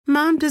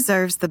Mom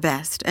deserves the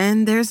best,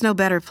 and there's no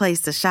better place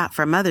to shop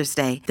for Mother's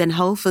Day than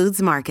Whole Foods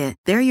Market.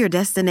 They're your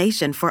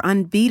destination for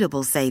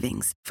unbeatable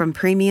savings, from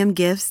premium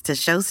gifts to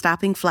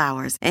show-stopping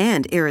flowers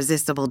and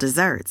irresistible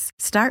desserts.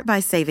 Start by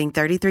saving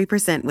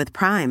 33% with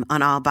Prime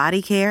on all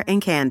body care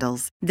and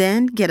candles.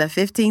 Then get a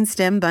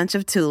 15-stem bunch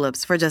of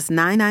tulips for just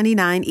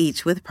 $9.99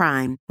 each with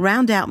Prime.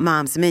 Round out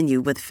Mom's menu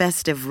with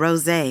festive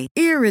rosé,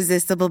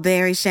 irresistible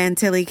berry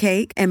chantilly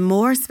cake, and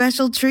more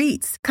special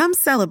treats. Come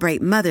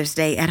celebrate Mother's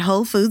Day at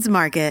Whole Foods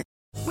Market.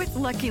 With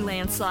Lucky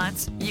Land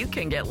Slots, you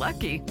can get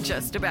lucky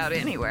just about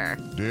anywhere.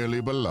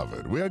 Dearly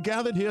beloved, we are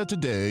gathered here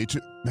today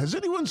to... Has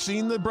anyone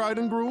seen the bride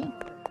and groom?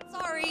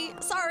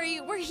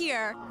 Sorry, we're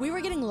here. We were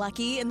getting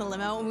lucky in the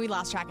limo and we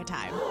lost track of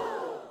time.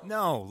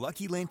 No,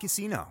 Lucky Land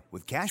Casino,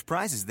 with cash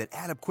prizes that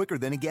add up quicker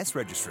than a guest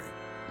registry.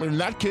 In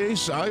that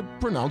case, I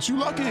pronounce you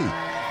lucky.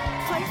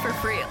 Play for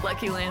free at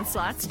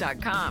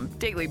LuckyLandSlots.com.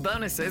 Daily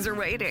bonuses are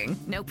waiting.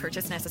 No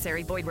purchase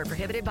necessary. Void where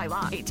prohibited by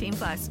law.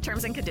 18+.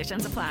 Terms and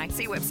conditions apply.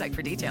 See website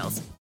for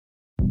details.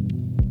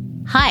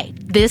 Hi,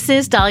 this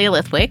is Dahlia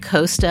Lithwick,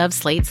 host of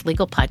Slate's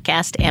legal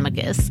podcast,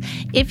 Amicus.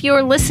 If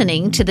you're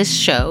listening to this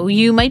show,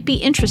 you might be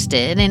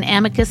interested in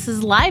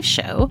Amicus's live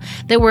show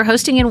that we're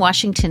hosting in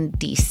Washington,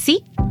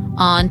 D.C.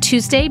 on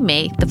Tuesday,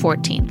 May the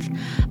 14th.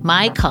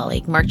 My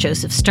colleague, Mark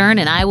Joseph Stern,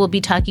 and I will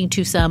be talking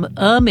to some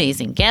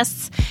amazing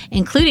guests,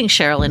 including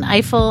Sherrilyn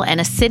Ifill and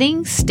a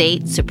sitting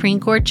state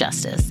Supreme Court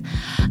justice,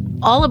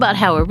 all about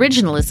how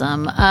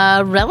originalism,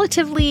 a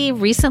relatively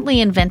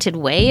recently invented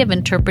way of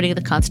interpreting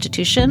the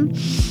Constitution,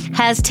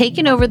 has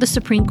taken over the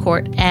Supreme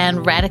Court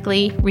and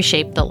radically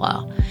reshaped the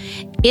law.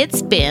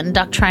 It's been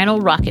doctrinal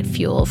rocket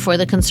fuel for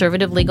the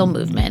conservative legal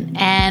movement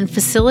and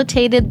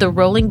facilitated the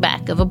rolling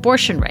back of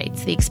abortion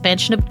rights, the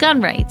expansion of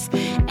gun rights,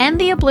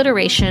 and the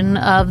obliteration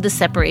of the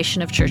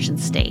separation of church and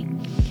state.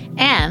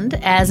 And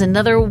as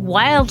another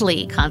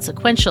wildly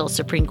consequential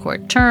Supreme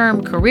Court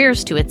term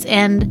careers to its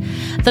end,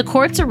 the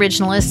court's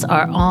originalists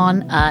are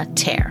on a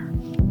tear.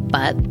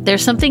 But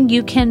there's something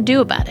you can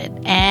do about it,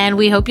 and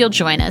we hope you'll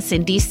join us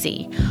in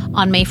D.C.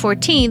 on May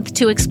 14th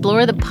to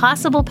explore the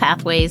possible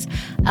pathways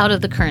out of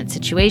the current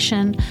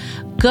situation.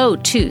 Go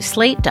to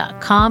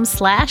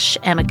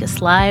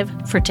slate.com/Amicus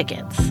Live for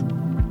tickets.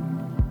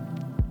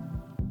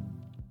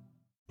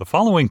 The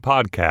following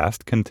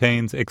podcast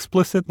contains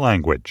explicit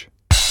language.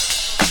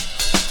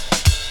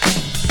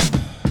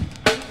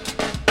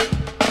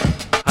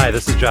 Hi,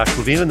 this is Josh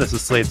Levine, and this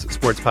is Slate's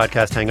sports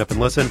podcast, Hang Up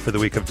and Listen, for the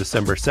week of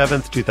December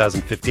 7th,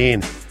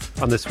 2015.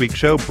 On this week's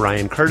show,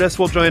 Brian Curtis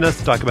will join us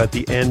to talk about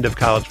the end of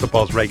college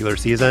football's regular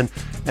season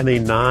and the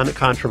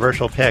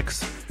non-controversial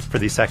picks for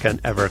the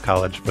second ever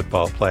college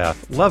football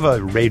playoff. Love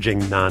a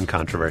raging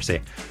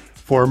non-controversy.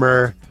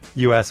 Former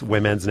U.S.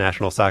 women's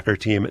national soccer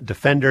team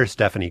defender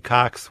Stephanie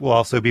Cox will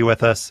also be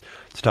with us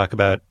to talk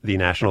about the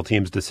national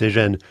team's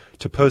decision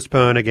to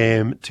postpone a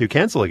game, to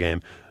cancel a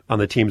game on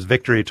the team's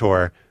victory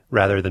tour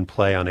rather than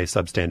play on a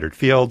substandard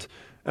field.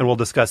 And we'll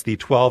discuss the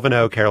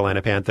 12-0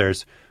 Carolina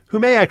Panthers, who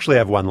may actually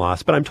have one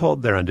loss, but I'm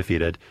told they're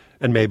undefeated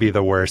and maybe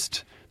the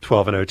worst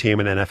 12-0 team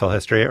in NFL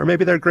history, or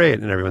maybe they're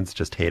great and everyone's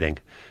just hating.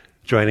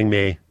 Joining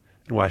me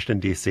in Washington,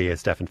 D.C.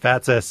 is Stefan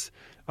Fatsis,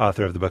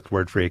 author of the book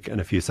Word Freak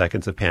and A Few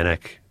Seconds of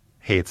Panic.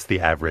 Hates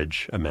the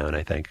average amount,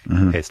 I think.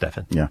 Mm-hmm. Hey,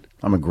 Stefan. Yeah,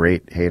 I'm a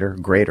great hater.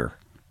 Greater.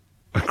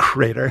 A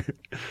greater?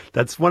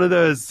 That's one of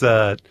those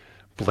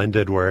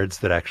blended words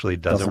that actually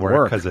doesn't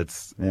work because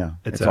it's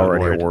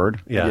already a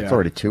word. Yeah, it's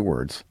already two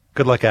words.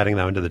 Good luck adding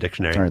that one to the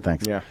dictionary. All right,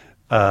 thanks. Yeah.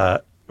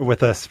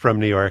 With us from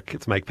New York,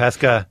 it's Mike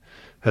Pesca,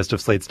 host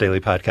of Slate's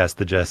daily podcast,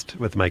 The Gist,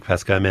 with Mike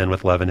Pesca, a man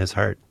with love in his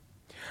heart.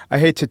 I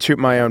hate to toot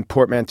my own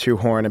portmanteau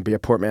horn and be a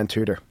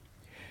portmantutor,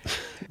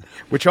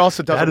 which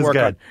also doesn't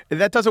work.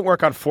 That doesn't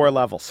work on four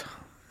levels.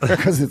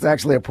 Because it's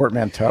actually a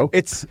portmanteau.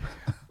 It's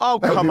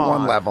come on,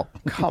 one level.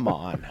 Come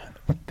on.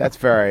 That's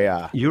very.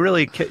 You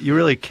really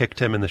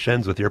kicked him in the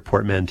shins with your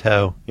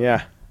portmanteau.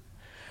 Yeah,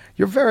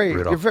 you're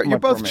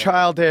both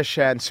childish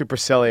and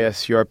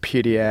supercilious. You're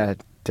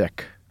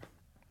pediatric.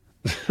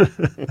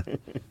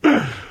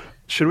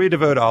 Should we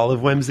devote all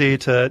of whimsy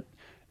to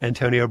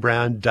Antonio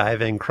Brown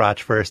diving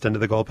crotch first into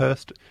the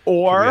goalpost?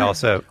 Or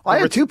I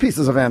had two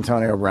pieces of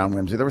Antonio Brown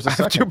whimsy. There was a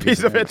second two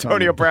pieces of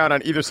Antonio Brown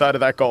on either side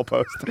of that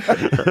goalpost.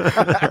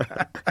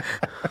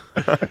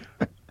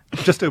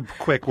 Just a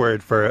quick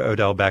word for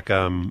Odell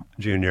Beckham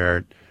Jr.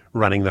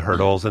 running the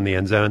hurdles in the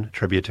end zone,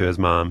 tribute to his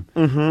mom,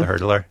 the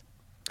hurdler.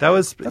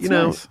 That's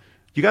nice.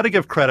 You got to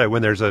give credit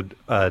when there's a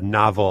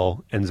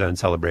novel end zone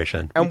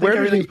celebration. And where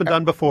everything's been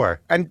done before.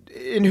 And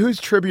in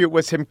whose tribute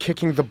was him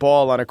kicking the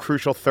ball on a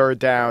crucial third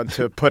down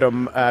to put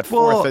him at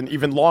fourth and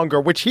even longer,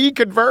 which he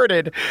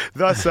converted,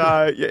 thus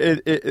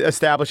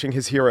establishing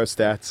his hero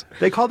stats.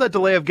 They call that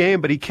delay of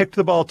game, but he kicked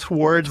the ball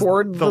toward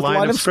the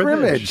line of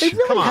scrimmage. They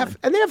really have,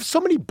 and they have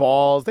so many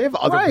balls. They have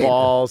other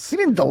balls. He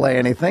didn't delay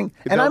anything.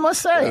 And I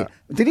must say,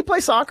 did he play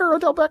soccer,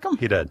 Odell Beckham?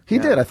 He did. He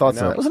did. I thought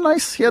so. It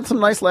was he had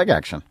some nice leg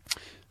action.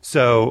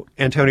 So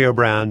Antonio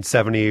Brown,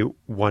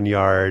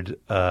 71-yard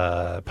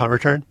punt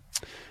return,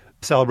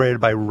 celebrated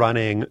by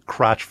running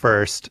crotch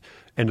first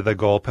into the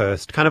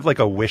goalpost, kind of like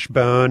a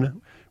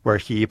wishbone, where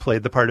he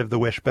played the part of the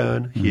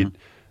wishbone. Mm-hmm. He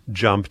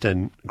jumped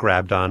and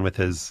grabbed on with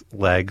his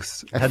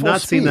legs. Had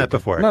not seen that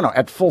before. No,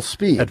 at full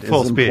speed. At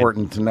full speed.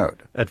 Important to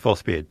note. At full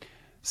speed.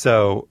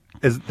 So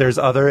there's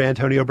other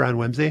Antonio Brown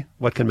whimsy?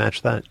 What can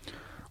match that?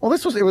 Well,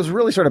 it was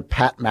really sort of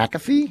Pat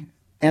McAfee,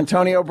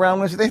 Antonio Brown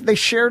whimsy. They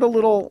shared a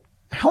little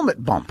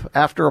helmet bump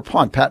after a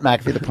punt. Pat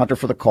McAfee, the punter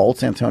for the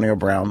Colts, Antonio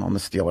Brown on the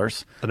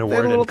Steelers. An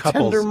award in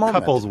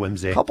couples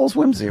whimsy. Couples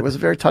whimsy. It was a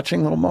very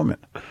touching little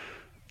moment.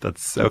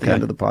 That's okay. At the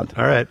end of the punt.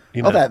 All right.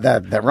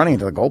 That running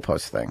into the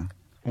goalpost thing.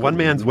 One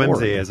man's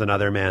whimsy is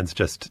another man's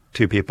just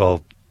two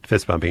people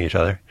fist bumping each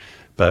other.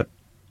 But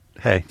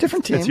hey,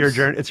 different teams. It's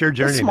your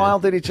journey. They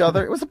smiled at each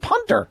other. It was a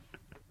punter.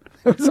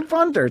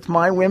 It's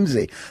my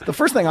whimsy. The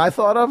first thing I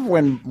thought of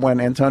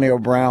when Antonio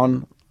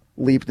Brown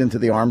leaped into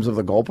the arms of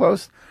the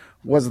goalpost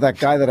was that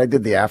guy that I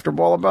did the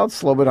afterball about,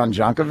 Slobodan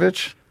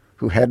Jankovic,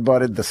 who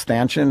headbutted the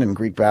stanchion in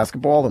Greek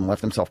basketball and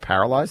left himself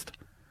paralyzed.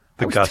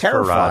 The Gus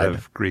Farad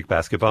of Greek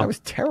basketball. I was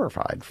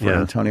terrified for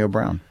Antonio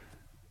Brown.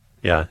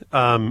 Yeah.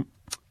 And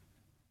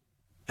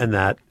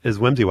that is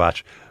Whimsy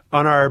Watch.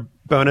 On our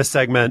bonus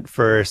segment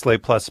for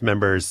Slate Plus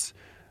members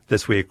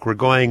this week, we're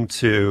going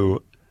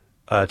to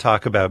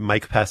talk about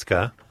Mike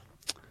Pesca,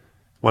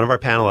 one of our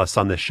panelists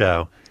on this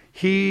show.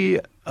 He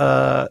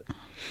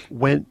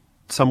went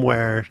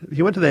somewhere.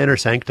 He went to the Inner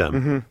Sanctum.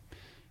 Mm-hmm.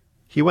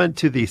 He went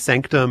to the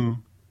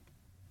Sanctum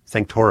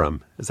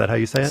Sanctorum. Is that how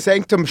you say it?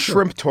 Sanctum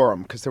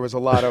Shrimptorum, because there was a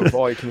lot of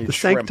all-you-can-eat the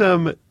shrimp.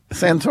 Sanctum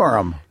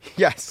Santorum.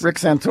 Yes. Rick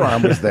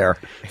Santorum was there.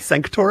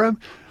 Sanctorum?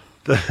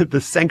 The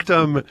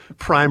Sanctum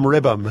Prime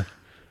Ribum.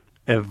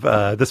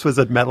 This was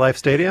at MetLife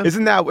Stadium.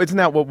 Isn't that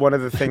what one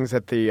of the things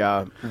that the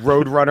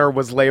Roadrunner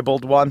was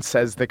labeled once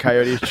as the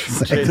Coyote?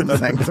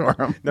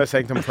 Sanctorum. No,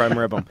 Sanctum Prime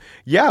Ribum.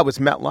 Yeah, it was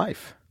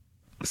MetLife.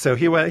 So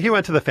he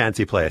went to the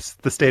fancy place,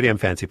 the Stadium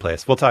Fancy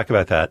Place. We'll talk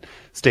about that,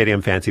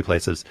 Stadium Fancy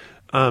Places.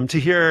 To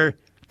hear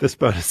this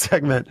bonus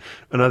segment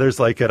and others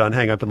like it on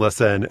Hang Up and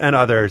Listen and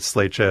other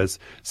Slate shows,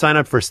 sign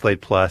up for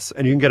Slate Plus,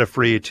 and you can get a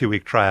free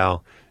 2-week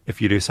trial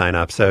if you do sign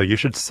up. So you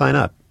should sign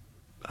up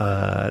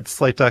at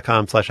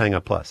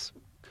slate.com/hangup+.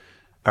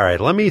 All right,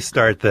 let me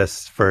start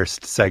this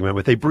first segment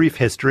with a brief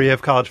history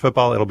of college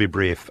football. It'll be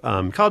brief.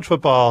 College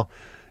football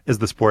is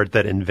the sport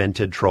that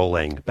invented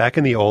trolling. Back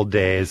in the old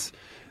days,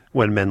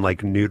 when men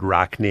like Knute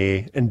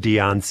Rockne and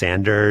Deion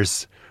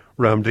Sanders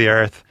roamed the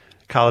earth,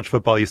 college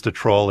football used to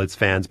troll its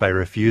fans by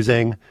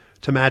refusing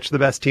to match the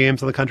best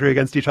teams in the country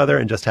against each other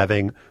and just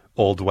having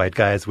old white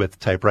guys with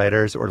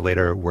typewriters or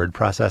later word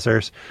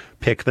processors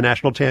pick the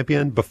national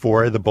champion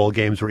before the bowl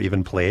games were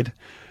even played.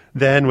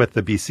 Then with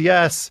the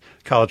BCS,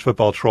 college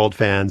football trolled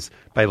fans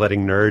by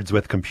letting nerds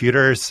with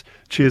computers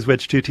choose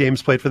which two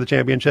teams played for the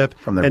championship.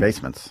 From their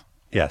basements.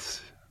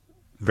 Yes.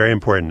 Very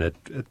important.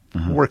 It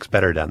works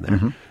better down there.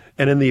 Mm-hmm.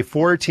 And in the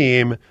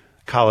 4-team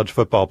college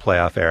football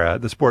playoff era,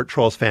 the sport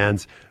trolls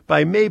fans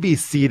by maybe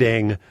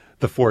seeding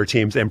the 4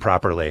 teams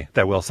improperly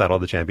that will settle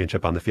the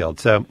championship on the field.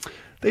 So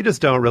they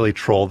just don't really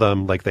troll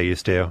them like they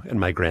used to in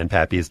my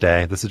grandpappy's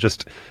day. This is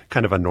just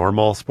kind of a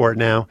normal sport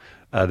now.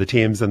 The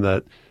teams in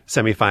the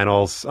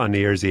semifinals on New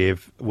Year's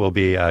Eve will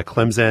be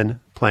Clemson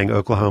playing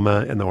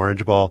Oklahoma in the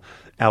Orange Bowl,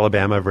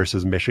 Alabama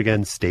versus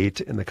Michigan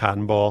State in the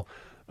Cotton Bowl.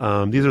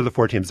 These are the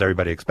 4 teams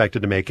everybody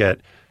expected to make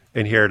it.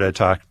 And here to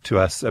talk to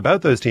us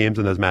about those teams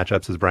and those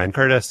matchups is Bryan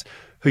Curtis,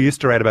 who used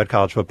to write about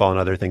college football and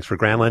other things for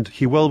Grantland.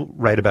 He will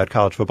write about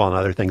college football and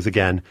other things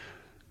again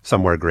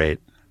somewhere great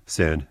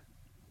soon.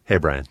 Hey,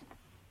 Bryan.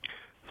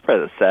 It's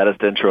probably the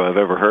saddest intro I've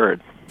ever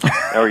heard.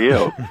 How are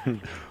you?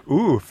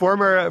 Ooh,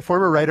 former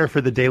writer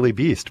for the Daily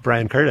Beast,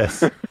 Bryan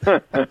Curtis.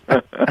 How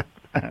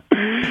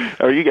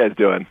are you guys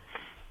doing?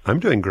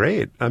 I'm doing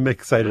great. I'm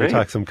excited to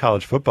talk some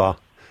college football.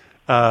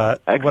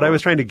 What I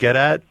was trying to get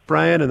at,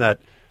 Bryan, in that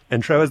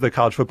intro is that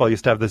college football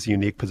used to have this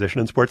unique position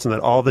in sports, and that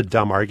all the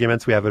dumb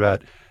arguments we have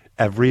about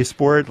every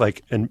sport,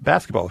 like in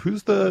basketball,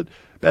 who's the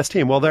best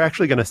team? Well, they're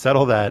actually going to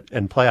settle that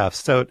in playoffs.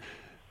 So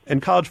in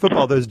college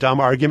football, those dumb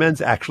arguments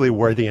actually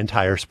were the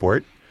entire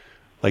sport.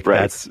 Like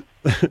that's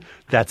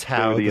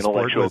how the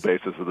intellectual was.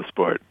 Basis of the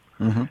sport.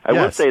 Mm-hmm. I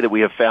would say that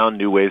we have found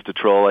new ways to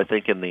troll, I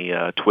think, in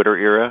the Twitter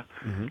era.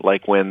 Mm-hmm.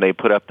 Like when they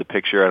put up the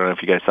picture, I don't know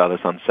if you guys saw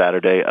this on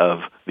Saturday, of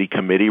the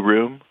committee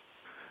room,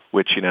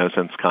 which,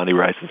 since Condi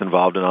Rice is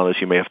involved in all this,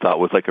 you may have thought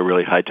was like a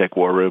really high-tech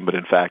war room, but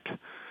in fact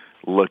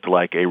looked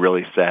like a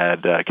really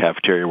sad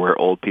cafeteria where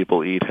old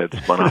people eat, had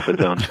spun off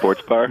its own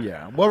sports bar.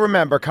 Yeah. Well,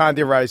 remember,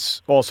 Condi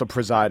Rice also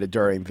presided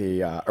during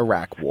the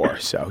Iraq War,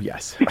 so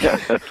yes. Yeah,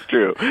 that's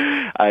true.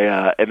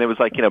 And it was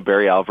like,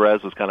 Barry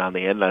Alvarez was kind of on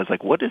the end, and I was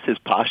like, what does his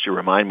posture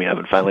remind me of?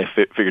 And finally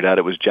figured out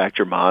it was Jack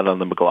Germond on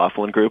the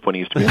McLaughlin Group when he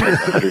used to be in like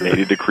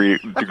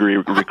 180-degree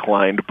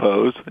reclined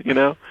pose,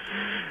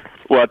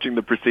 watching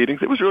the proceedings.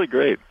 It was really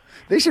great.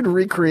 They should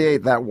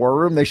recreate that war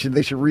room. They should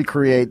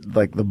recreate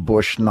like the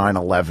Bush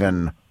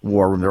 9/11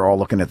 war room. They're all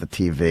looking at the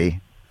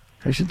TV.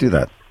 They should do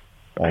that.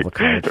 All the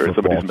college or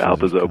somebody's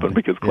mouth is open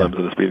because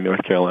Clemson is beating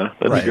North Carolina.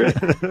 That'd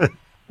be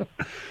great.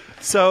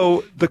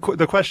 So the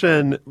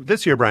question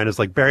this year, Bryan, is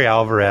like Barry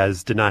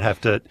Alvarez did not have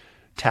to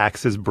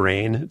tax his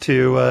brain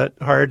too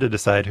hard to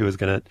decide who was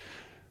going to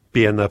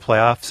be in the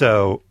playoff.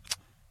 So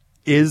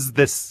is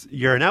this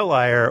year an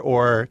outlier,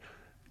 or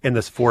in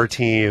this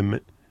 4-team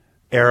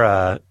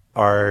era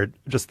are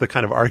just the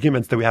kind of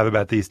arguments that we have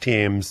about these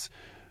teams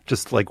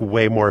just like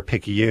way more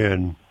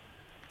picayune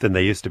than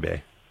they used to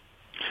be?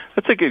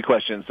 That's a good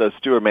question. So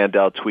Stuart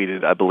Mandel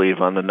tweeted, I believe,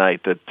 on the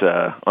night that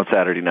on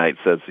Saturday night,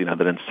 says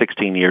that in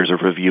 16 years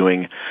of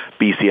reviewing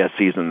BCS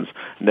seasons,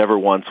 never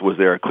once was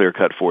there a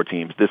clear-cut 4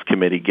 teams. This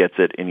committee gets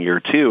it in year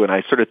 2, and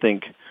I sort of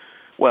think,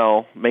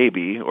 well,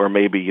 maybe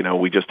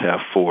we just have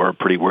 4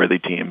 pretty worthy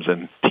teams,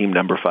 and team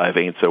number 5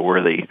 ain't so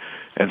worthy,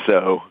 and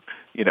so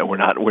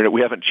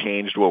we haven't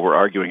changed what we're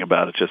arguing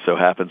about. It just so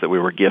happens that we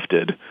were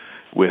gifted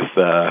with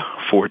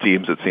 4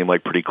 teams that seem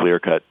like pretty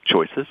clear-cut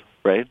choices,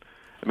 right?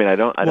 I mean, I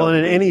don't. Well,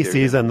 in any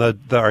season, the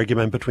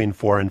argument between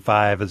 4 and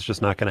 5 is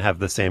just not going to have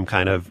the same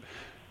kind of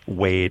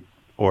weight,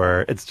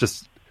 or it's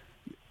just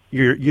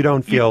you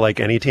don't feel like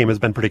any team has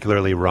been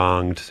particularly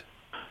wronged.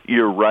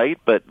 You're right,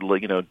 but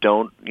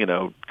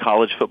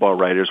college football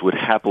writers would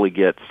happily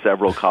get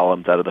several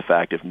columns out of the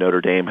fact if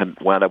Notre Dame had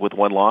wound up with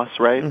 1 loss,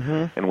 right,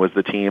 and was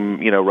the team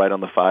right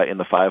on in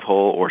the 5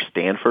 hole, or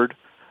Stanford.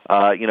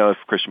 If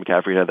Christian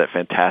McCaffrey had that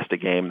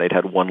fantastic game, they'd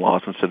had 1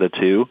 loss instead of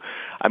 2.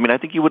 I mean, I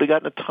think you would have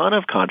gotten a ton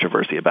of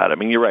controversy about it. I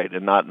mean, you're right,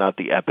 and not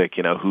the epic,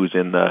 who's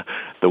in the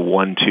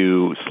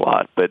 1-2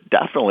 slot, but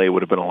definitely it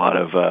would have been a lot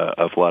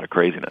of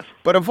craziness.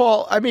 But of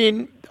all, I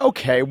mean,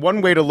 okay,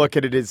 one way to look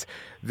at it is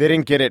they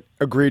didn't get it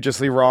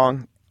egregiously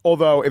wrong.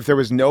 Although if there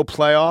was no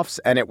playoffs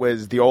and it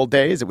was the old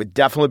days, it would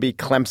definitely be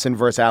Clemson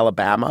versus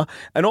Alabama.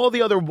 And all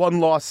the other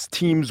 1-loss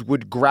teams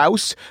would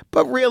grouse.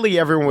 But really,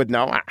 everyone would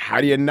know, how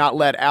do you not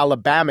let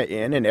Alabama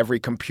in? And every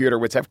computer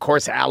would say, of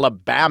course,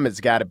 Alabama's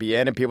got to be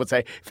in. And people would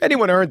say, if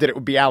anyone earned it, it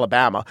would be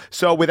Alabama.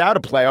 So without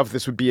a playoff,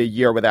 this would be a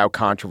year without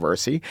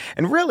controversy.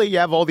 And really, you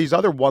have all these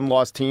other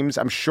 1-loss teams.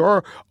 I'm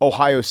sure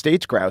Ohio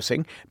State's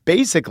grousing.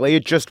 Basically,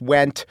 it just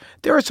went,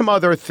 there are some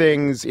other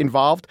things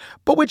involved.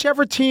 But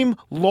whichever team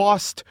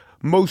lost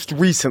most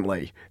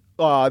recently.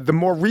 The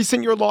more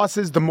recent your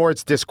losses, the more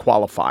it's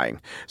disqualifying.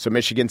 So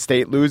Michigan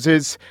State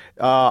loses.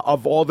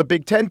 Of all the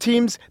Big Ten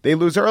teams, they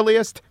lose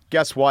earliest.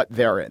 Guess what?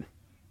 They're in.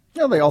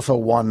 Yeah, they also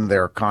won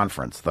their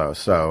conference, though,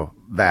 so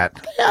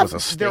that was a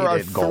stated goal, there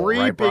are 3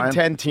 right, Brian? Big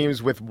Ten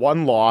teams with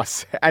 1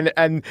 loss,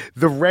 and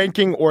the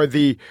ranking, or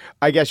the,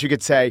 I guess you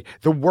could say,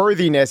 the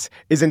worthiness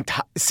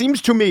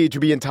seems to me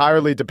to be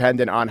entirely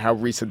dependent on how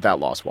recent that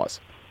loss was.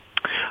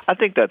 I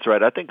think that's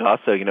right. I think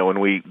also,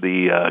 when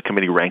the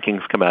committee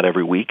rankings come out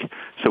every week,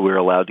 so we're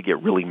allowed to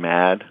get really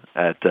mad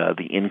at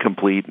the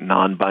incomplete,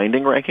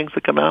 non-binding rankings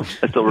that come out.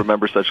 I still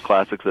remember such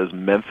classics as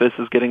Memphis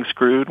is getting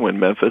screwed when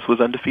Memphis was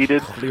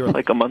undefeated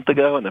like a month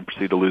ago and then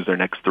proceeded to lose their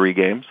next 3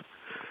 games.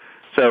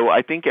 So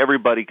I think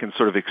everybody can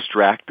sort of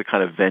extract the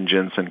kind of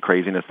vengeance and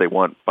craziness they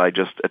want by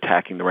just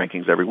attacking the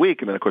rankings every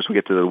week. And then, of course, we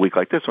get to the week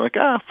like this, we're like,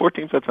 4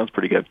 teams, that sounds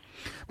pretty good.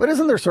 But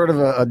isn't there sort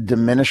of a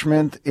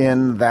diminishment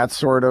in that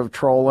sort of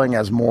trolling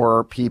as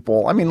more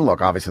people? I mean,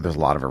 look, obviously there's a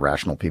lot of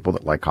irrational people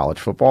that like college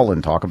football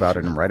and talk about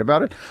it and write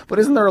about it. But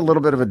isn't there a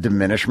little bit of a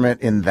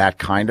diminishment in that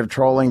kind of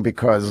trolling?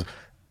 Because,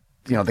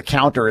 the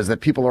counter is that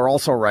people are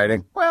also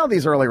writing, well,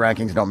 these early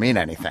rankings don't mean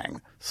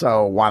anything.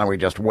 So why don't we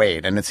just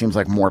wait? And it seems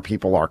like more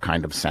people are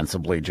kind of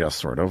sensibly just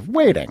sort of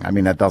waiting. I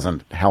mean, that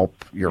doesn't help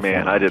your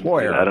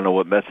employer. I don't know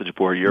what message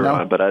board you're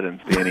on, but I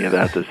didn't see any of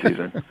that this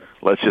season.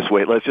 Let's just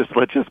wait. Let's just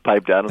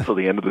pipe down until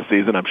the end of the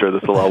season. I'm sure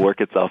this will all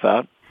work itself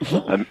out.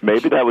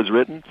 Maybe that was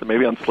written, so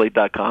maybe on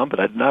Slate.com,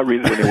 but I did not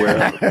read it anywhere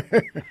else.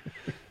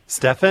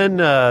 Stefan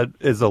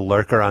is a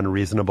lurker on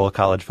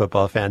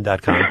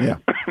reasonablecollegefootballfan.com. Yeah.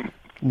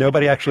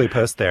 Nobody actually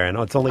posts there, and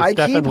it's only I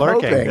Stefan keep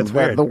lurking. hoping It's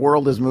that weird. the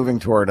world is moving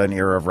toward an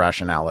era of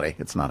rationality.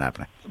 It's not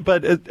happening.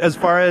 But as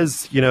far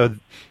as,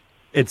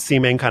 it's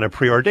seeming kind of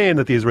preordained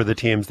that these were the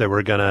teams that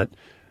were going to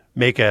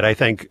make it, I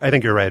think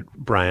you're right,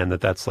 Brian,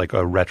 that's like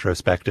a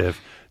retrospective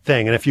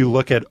thing. And if you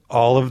look at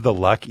all of the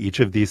luck each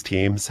of these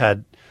teams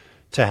had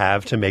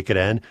to make it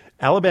in,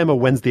 Alabama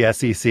wins the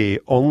SEC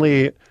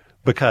only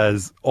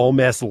because Ole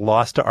Miss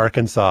lost to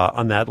Arkansas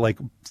on that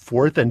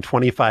 4th and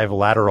 25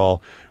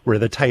 lateral where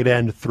the tight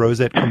end throws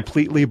it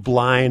completely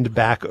blind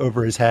back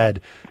over his head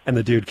and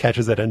the dude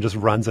catches it and just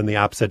runs in the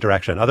opposite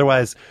direction.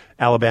 Otherwise,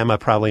 Alabama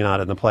probably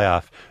not in the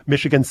playoff.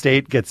 Michigan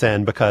State gets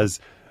in because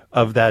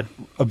of that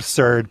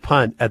absurd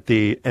punt at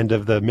the end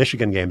of the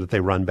Michigan game that they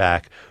run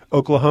back.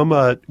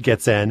 Oklahoma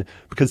gets in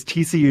because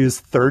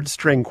TCU's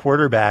 3rd-string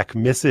quarterback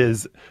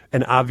misses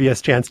an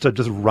obvious chance to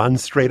just run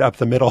straight up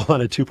the middle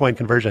on a 2-point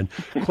conversion.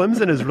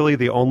 Clemson is really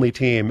the only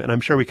team, and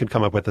I'm sure we could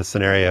come up with a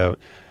scenario,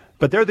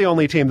 but they're the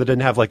only team that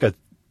didn't have a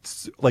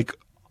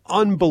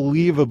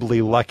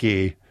unbelievably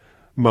lucky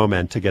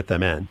moment to get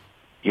them in.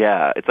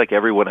 Yeah, it's like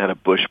everyone had a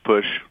Bush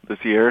push this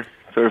year.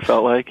 Sort of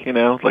felt like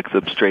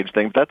some strange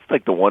thing. That's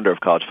like the wonder of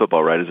college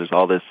football, right? Is there's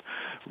all this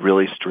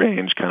really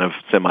strange kind of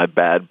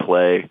semi-bad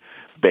play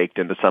baked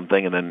into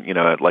something, and then,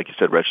 like you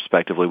said,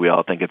 retrospectively, we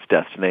all think it's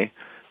destiny.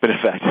 But in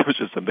fact, it was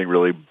just something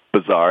really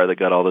bizarre that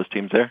got all those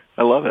teams there.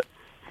 I love it.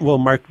 Well,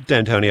 Mark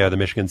D'Antonio, the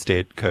Michigan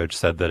State coach,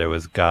 said that it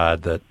was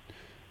God that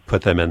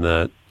put them in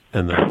the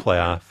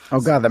playoff. Oh,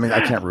 God, that means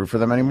I can't root for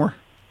them anymore?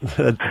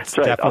 That's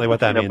right. Definitely what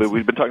that means. But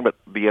we've been talking about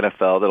the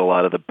NFL, that a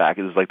lot of the back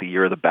is like the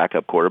year of the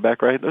backup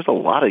quarterback, right? There's a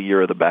lot of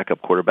year of the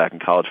backup quarterback in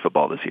college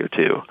football this year,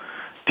 too.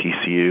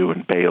 TCU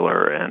and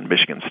Baylor and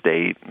Michigan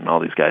State and all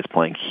these guys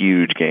playing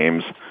huge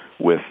games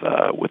with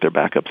their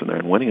backups in there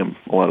and winning them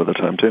a lot of the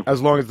time, too.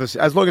 As long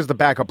as the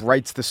backup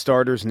writes the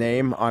starter's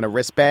name on a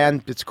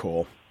wristband, it's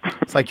cool.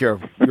 It's like you're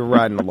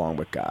riding along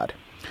with God.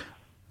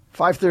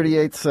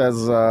 538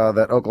 says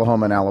that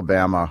Oklahoma and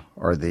Alabama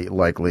are the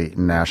likely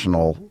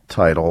national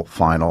title,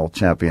 final,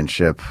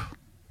 championship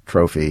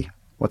trophy.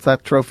 What's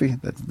that trophy?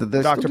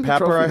 Dr.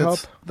 Pepper, I hope?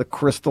 The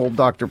crystal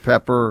Dr.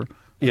 Pepper.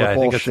 Yeah, I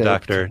think it's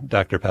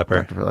Dr.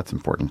 Pepper. That's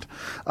important.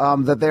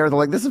 That they're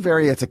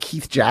it's a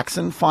Keith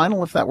Jackson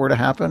final if that were to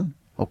happen.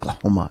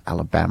 Oklahoma,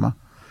 Alabama.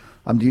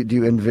 Do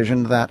you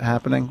envision that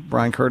happening,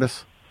 Brian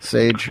Curtis?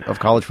 Sage of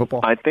college football?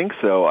 I think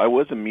so. I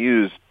was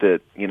amused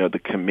that,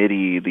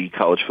 the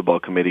college football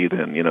committee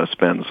then,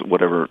 spends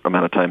whatever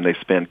amount of time they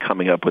spend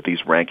coming up with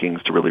these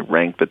rankings to really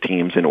rank the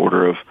teams in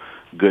order of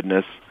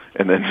goodness.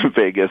 And then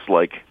Vegas,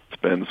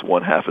 spends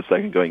one half a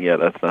second going, yeah,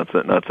 that's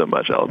not so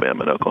much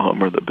Alabama and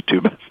Oklahoma are the two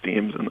best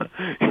teams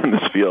in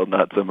this field,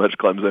 not so much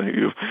Clemson,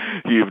 who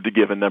you've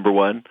given number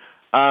one.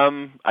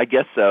 I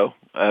guess so.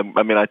 I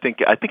think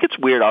it's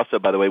weird also,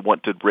 by the way,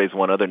 want to raise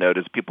one other note,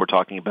 is people are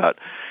talking about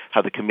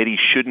how the committee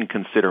shouldn't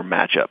consider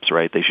matchups,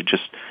 right? They should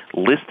just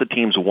list the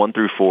teams 1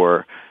 through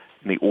 4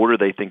 in the order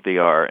they think they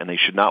are, and they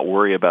should not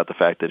worry about the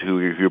fact that who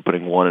you're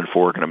putting 1 and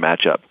 4 are going to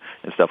match up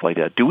and stuff like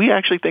that. Do we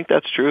actually think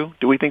that's true?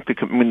 Do we think the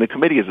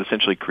committee is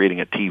essentially creating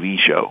a TV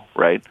show,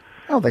 right?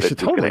 Oh, they should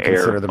totally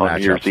consider the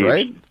matchups,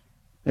 right?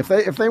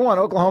 If they want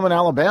Oklahoma and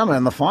Alabama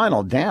in the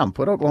final, damn,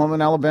 put Oklahoma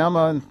and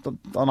Alabama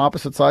on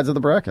opposite sides of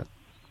the bracket.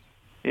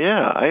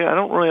 Yeah, I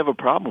don't really have a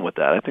problem with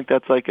that. I think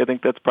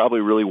that's probably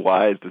really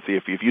wise to see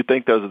if you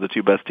think those are the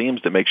two best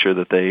teams, to make sure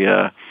that they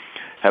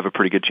have a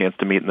pretty good chance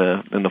to meet in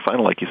the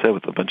final, like you said,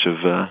 with a bunch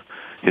of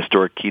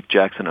historic Keith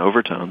Jackson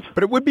overtones.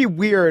 But it would be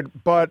weird,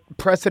 but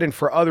precedent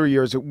for other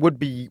years, it would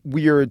be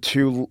weird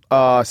to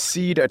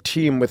seed a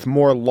team with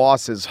more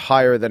losses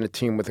higher than a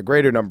team with a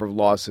greater number of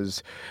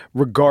losses,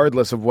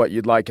 regardless of what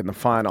you'd like in the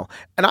final.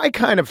 And I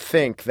kind of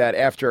think that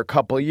after a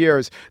couple of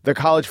years, the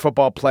college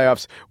football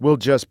playoffs will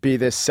just be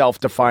this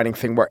self-defining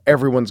thing where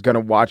everyone's going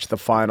to watch the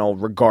final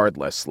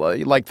regardless,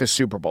 like the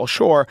Super Bowl.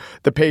 Sure,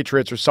 the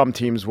Patriots or some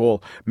teams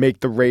will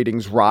make the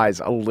ratings rise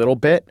a little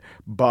bit,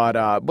 but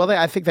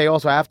I think they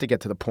also have to get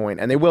to the point,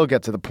 and they will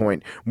get to the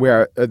point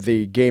where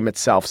the game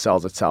itself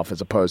sells itself,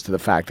 as opposed to the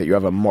fact that you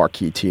have a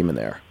marquee team in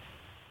there.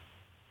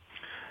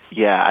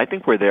 Yeah, I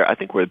think we're there. I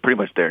think we're pretty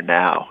much there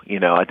now.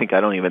 I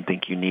don't even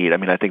think you need.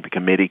 I think the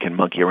committee can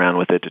monkey around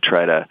with it to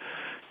try to,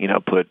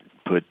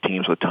 put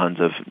teams with tons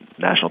of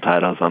national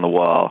titles on the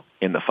wall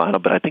in the final.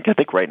 But I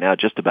think right now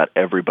just about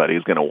everybody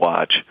is going to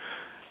watch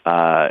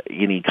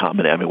any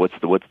combination.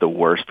 What's the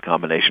worst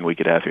combination we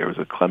could have here? Was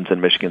it Clemson,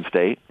 Michigan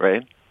State,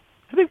 right?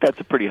 I think that's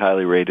a pretty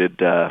highly rated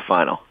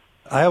final.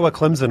 Iowa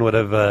Clemson would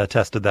have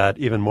tested that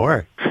even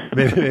more.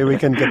 Maybe we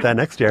can get that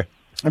next year.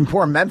 And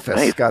poor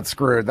Memphis got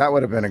screwed. That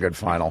would have been a good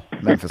final.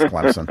 Memphis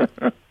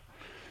Clemson.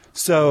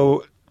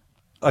 So,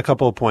 a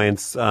couple of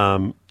points.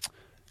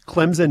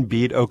 Clemson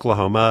beat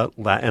Oklahoma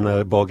in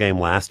a bowl game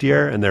last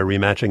year, and they're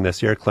rematching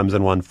this year.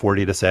 Clemson won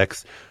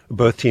 40-6.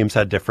 Both teams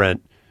had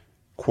different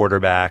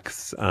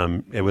quarterbacks.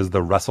 It was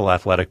the Russell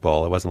Athletic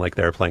Bowl. It wasn't like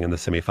they were playing in the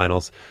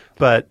semifinals.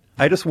 But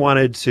I just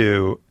wanted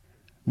to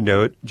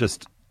note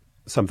just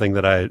something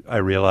that I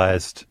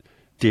realized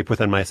deep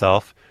within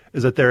myself,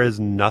 is that there is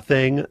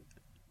nothing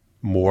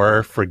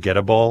more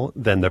forgettable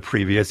than the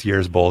previous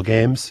year's bowl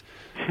games,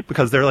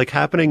 because they're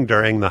happening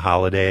during the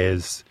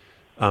holidays,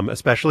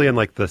 especially in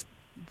the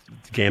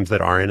games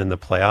that aren't in the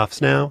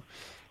playoffs now.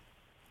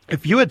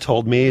 If you had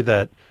told me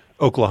that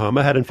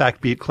Oklahoma had in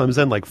fact beat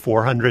Clemson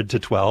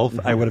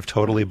 400-12, I would have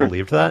totally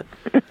believed that.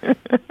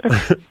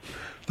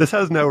 This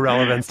has no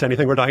relevance to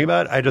anything we're talking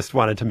about. I just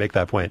wanted to make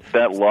that point.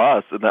 That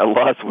loss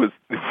was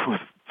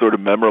sort of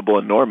memorable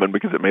in Norman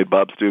because it made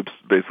Bob Stoops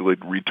basically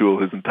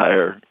retool his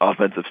entire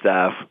offensive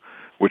staff,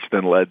 which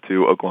then led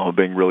to Oklahoma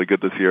being really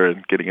good this year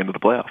and getting into the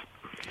playoffs.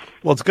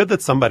 Well, it's good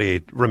that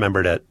somebody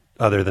remembered it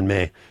other than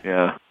me.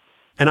 Yeah.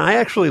 And I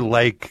actually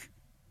like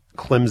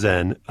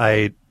Clemson.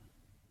 I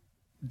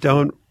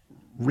don't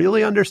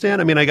really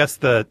understand. I guess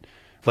the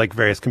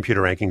various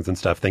computer rankings and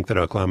stuff think that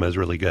Oklahoma is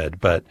really good,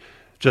 but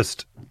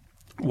just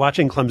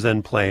watching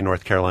Clemson play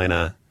North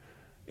Carolina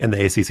in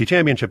the ACC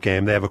championship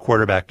game, they have a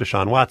quarterback,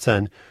 Deshaun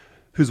Watson,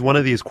 who's one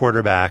of these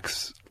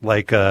quarterbacks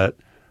like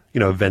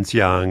Vince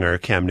Young or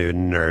Cam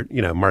Newton or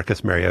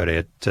Marcus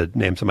Mariota, to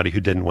name somebody who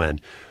didn't win,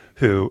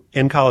 who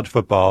in college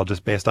football,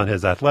 just based on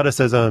his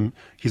athleticism,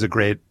 he's a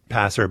great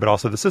passer, but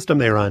also the system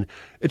they run,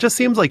 it just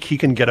seems like he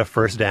can get a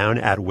first down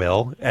at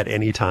will at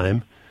any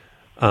time.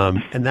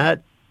 And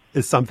that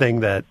is something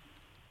that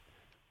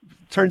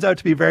turns out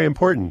to be very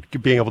important,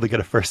 being able to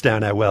get a first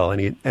down at will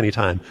any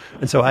time.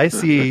 And so I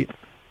see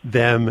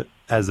them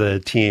as a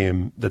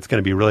team that's going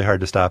to be really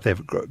hard to stop. They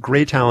have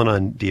great talent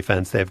on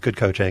defense. They have good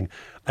coaching.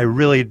 I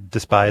really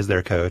despise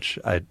their coach.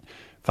 I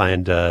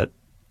find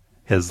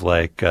his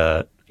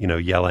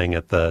yelling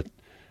at the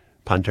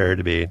punter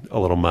to be a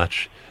little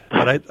much.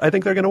 But I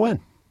think they're going to win.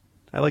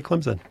 I like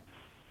Clemson.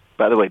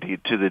 By the way,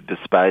 to the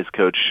despised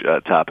coach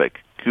topic,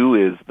 who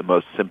is the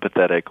most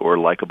sympathetic or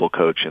likable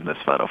coach in this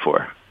Final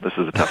Four? This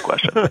is a tough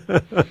question.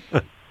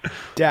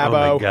 Dabo.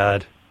 Oh, my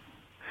God.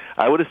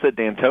 I would have said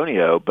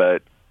D'Antonio,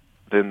 but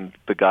then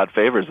the God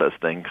favors us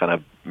thing kind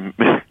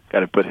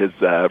of put his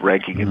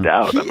ranking in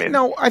doubt.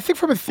 I think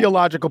from a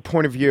theological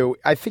point of view,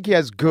 I think he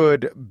has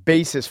good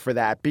basis for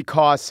that,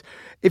 because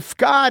if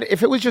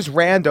it was just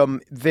random,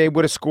 they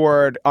would have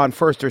scored on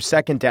first or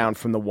second down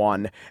from the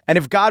one. And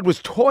if God was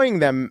toying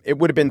them, it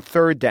would have been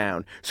third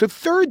down. So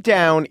third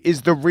down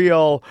is the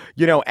real,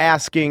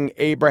 asking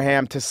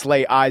Abraham to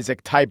slay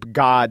Isaac type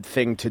God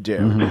thing to do.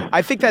 Mm-hmm.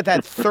 I think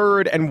that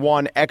third and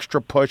one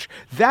extra push,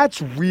 that's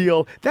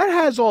real. That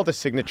has all the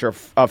signature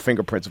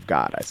fingerprints of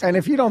God, I say. And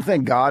if you don't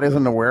think God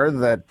isn't aware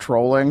that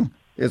trolling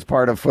is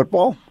part of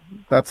football,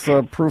 that's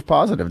proof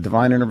positive.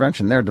 Divine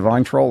intervention there,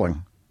 divine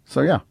trolling.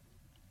 So, yeah.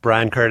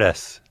 Bryan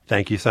Curtis,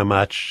 thank you so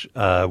much.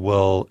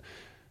 We'll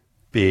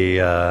be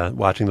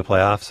watching the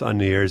playoffs on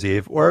New Year's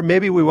Eve, or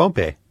maybe we won't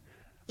be.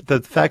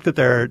 The fact that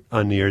they're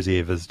on New Year's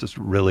Eve is just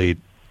really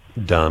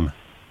dumb.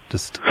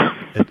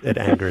 It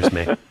angers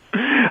me.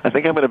 I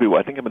think I'm going to be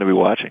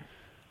watching.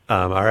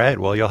 All right.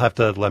 Well, you'll have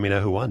to let me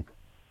know who won.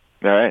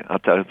 All right. I'll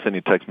send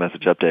you text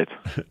message updates.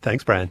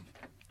 Thanks, Bryan.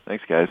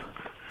 Thanks, guys.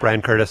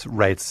 Bryan Curtis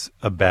writes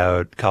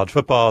about college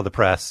football, the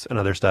press, and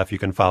other stuff. You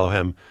can follow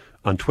him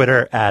on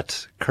Twitter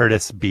at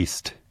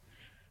CurtisBeast.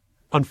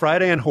 On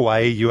Friday in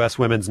Hawaii, U.S.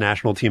 women's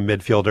national team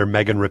midfielder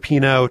Megan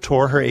Rapinoe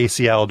tore her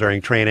ACL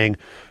during training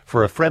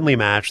for a friendly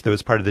match that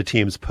was part of the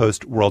team's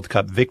post-World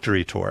Cup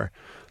victory tour.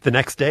 The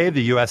next day,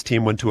 the U.S.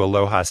 team went to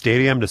Aloha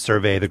Stadium to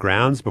survey the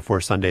grounds before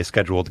Sunday's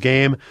scheduled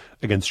game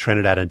against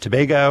Trinidad and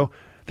Tobago.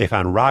 They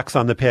found rocks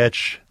on the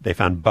pitch. They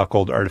found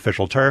buckled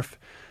artificial turf.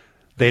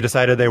 They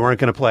decided they weren't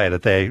going to play,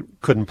 that they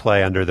couldn't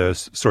play under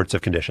those sorts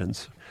of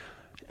conditions.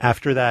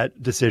 After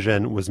that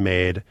decision was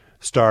made,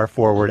 star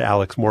forward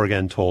Alex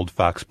Morgan told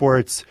Fox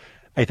Sports,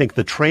 "I think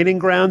the training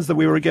grounds that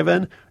we were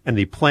given and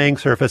the playing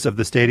surface of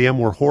the stadium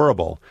were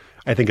horrible.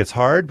 I think it's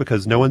hard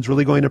because no one's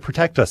really going to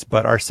protect us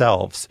but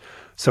ourselves.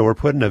 So we're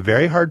put in a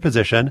very hard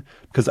position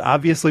because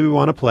obviously we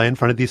want to play in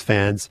front of these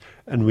fans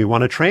and we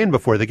want to train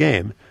before the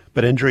game.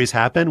 But injuries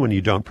happen when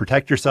you don't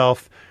protect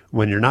yourself,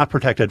 when you're not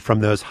protected from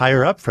those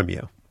higher up from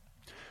you."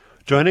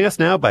 Joining us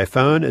now by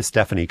phone is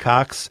Stephanie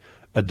Cox,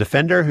 a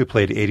defender who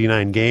played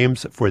 89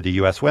 games for the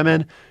U.S.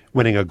 women,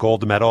 winning a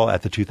gold medal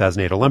at the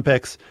 2008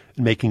 Olympics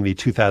and making the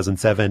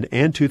 2007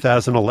 and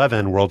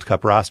 2011 World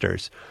Cup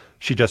rosters.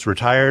 She just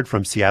retired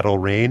from Seattle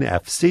Reign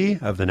FC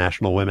of the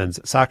National Women's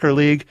Soccer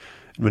League.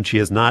 And when she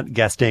is not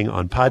guesting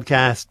on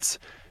podcasts,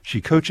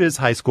 she coaches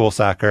high school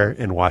soccer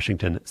in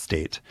Washington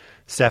State.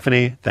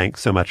 Stephanie,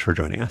 thanks so much for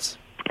joining us.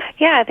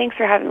 Yeah, thanks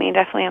for having me.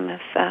 Definitely on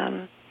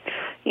this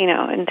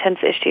intense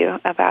issue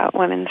about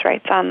women's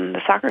rights on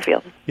the soccer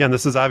field. Yeah, and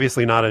this is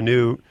obviously not a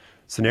new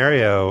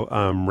scenario,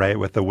 right,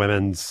 with the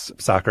women's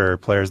soccer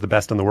players, the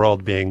best in the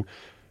world, being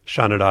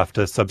shunted off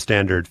to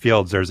substandard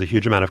fields. There's a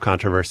huge amount of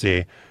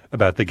controversy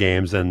about the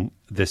games and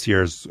this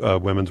year's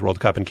Women's World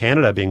Cup in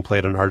Canada being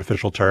played on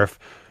artificial turf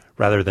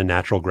rather than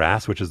natural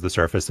grass, which is the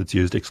surface that's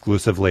used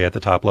exclusively at the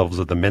top levels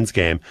of the men's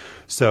game.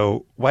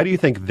 So why do you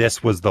think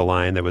this was the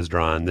line that was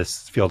drawn,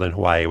 this field in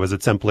Hawaii? Was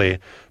it simply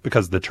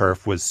because the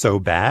turf was so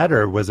bad,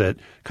 or was it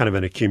kind of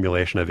an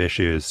accumulation of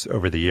issues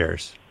over the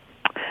years?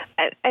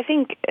 I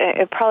think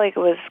it probably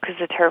was because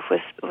the turf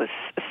was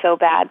so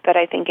bad, but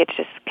I think it's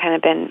just kind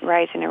of been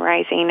rising and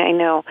rising. I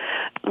know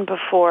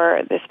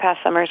before this past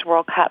summer's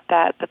World Cup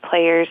that the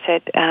players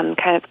had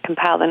kind of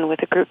compiled in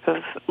with a group of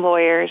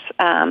lawyers.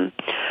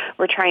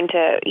 Were trying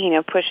to,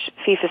 push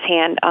FIFA's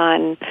hand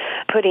on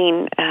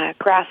putting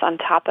grass on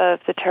top of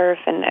the turf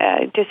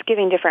and just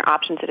giving different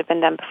options that have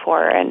been done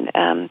before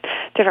and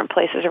different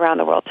places around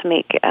the world to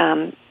make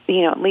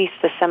at least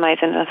the semis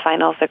and the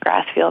finals the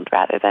grass field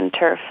rather than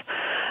turf.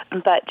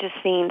 But just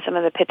seeing some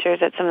of the pictures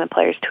that some of the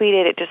players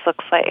tweeted, it just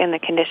looks like, in the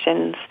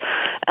conditions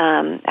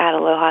at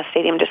Aloha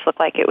Stadium, just looked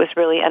like it was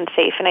really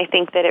unsafe. And I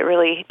think that it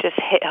really just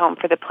hit home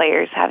for the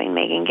players having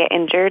Megan get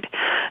injured.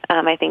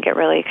 I think it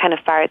really kind of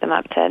fired them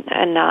up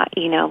to not,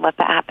 let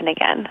that happen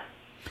again.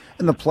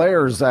 And the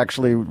players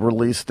actually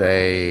released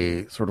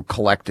a sort of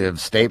collective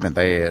statement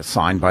they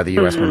signed by the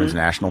U.S. women's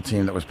national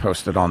team that was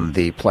posted on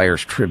the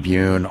Players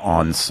Tribune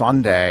on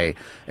Sunday,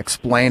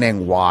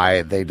 explaining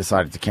why they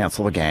decided to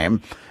cancel the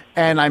game.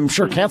 And I'm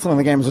sure canceling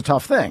the game is a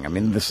tough thing. I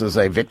mean, this is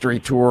a victory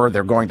tour.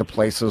 They're going to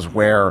places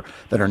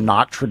that are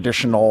not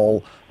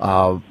traditional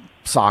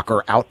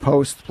soccer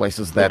outposts,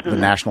 places that the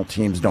national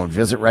teams don't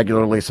visit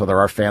regularly. So there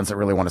are fans that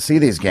really want to see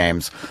these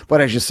games.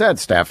 But as you said,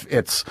 Steph,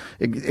 it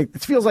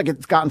feels like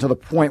it's gotten to the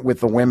point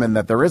with the women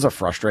that there is a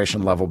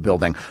frustration level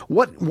building.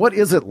 What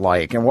is it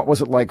like, and what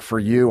was it like for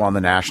you on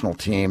the national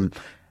team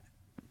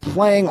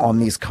playing on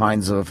these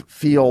kinds of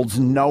fields,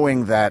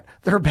 knowing that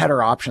there are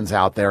better options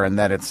out there and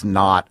that it's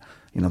not,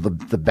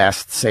 the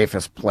best,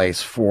 safest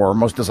place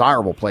most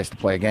desirable place to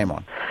play a game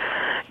on?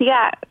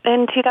 Yeah,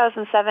 in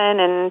 2007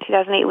 and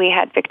 2008 we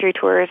had victory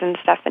tours and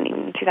stuff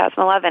in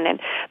 2011,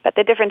 but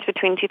the difference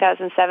between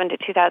 2007 to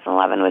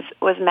 2011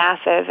 was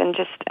massive, and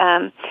just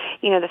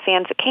the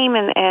fans that came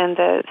and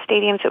the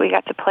stadiums that we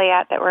got to play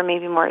at that were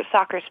maybe more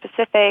soccer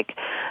specific,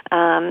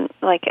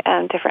 like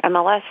different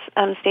MLS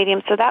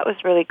stadiums. So that was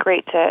really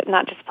great to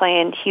not just play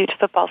in huge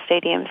football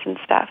stadiums and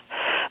stuff,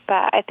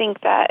 but I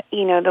think that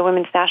the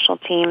women's national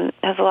team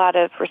has a lot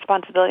of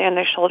responsibility on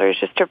their shoulders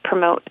just to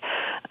promote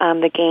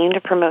the game,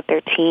 to promote their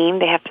team.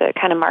 They have to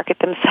kind of market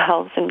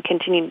themselves and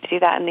continue to do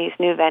that in these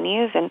new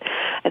venues. And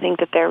I think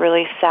that they're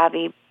really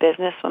savvy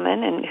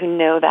businesswomen and who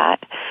know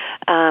that.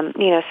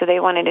 So they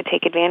wanted to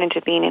take advantage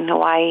of being in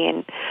Hawaii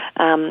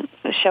and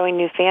showing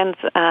new fans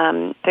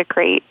the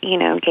great,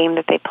 game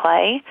that they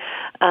play.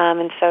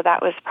 And so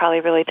that was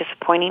probably really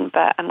disappointing,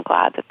 but I'm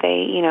glad that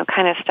they,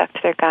 kind of stuck to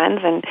their guns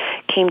and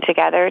came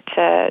together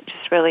to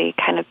just really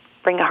kind of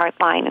bring a hard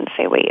line and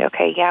say, wait,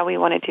 okay, yeah, we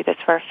want to do this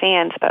for our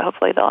fans, but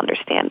hopefully they'll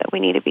understand that we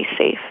need to be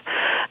safe.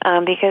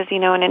 Because,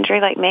 an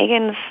injury like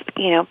Megan's,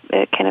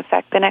 it can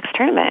affect the next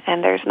tournament,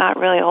 and there's not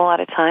really a whole lot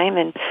of time.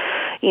 And,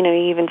 you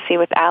even see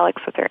with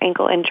Alex with her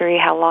ankle injury,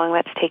 how long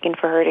that's taken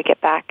for her to get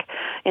back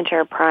into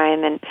her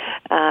prime. And,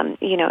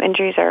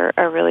 injuries are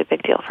a really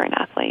big deal for an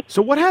athlete.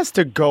 So what has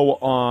to go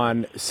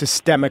on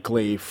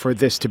systemically for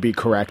this to be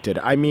corrected?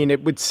 I mean,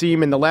 it would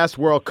seem in the last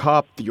World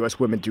Cup, the U.S.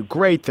 women do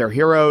great. They're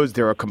heroes.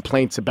 There are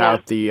complaints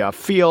about the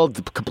field.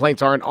 The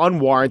complaints aren't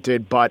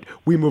unwarranted, but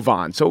we move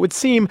on. So it would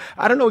seem,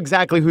 I don't know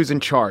exactly who's in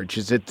charge.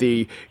 Is it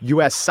the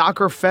U.S.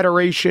 Soccer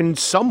Federation?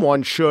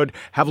 Someone should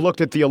have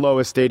looked at the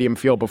Aloha Stadium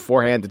field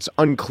beforehand. It's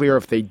unclear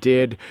if they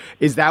did.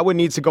 Is that what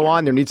needs to go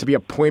on? There needs to be a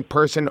point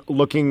person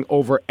looking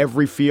over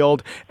every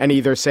field and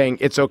either saying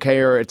it's okay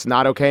or it's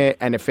not okay.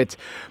 And if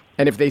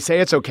they say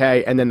it's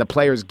okay and then the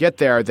players get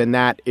there, then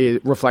that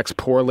reflects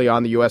poorly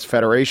on the U.S.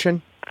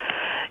 Federation?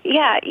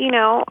 Yeah,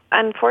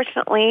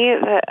 unfortunately,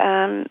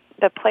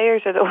 the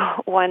players are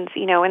the ones,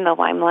 in the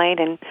limelight,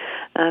 and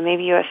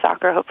maybe U.S.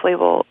 Soccer hopefully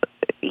will,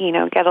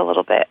 get a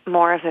little bit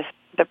more of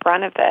the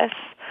brunt of this,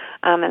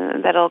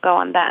 and that'll go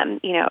on them,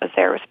 it's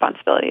their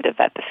responsibility to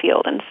vet the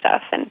field and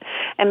stuff, and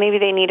maybe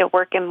they need to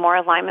work in more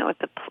alignment with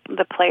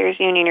the players'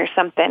 union or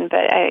something,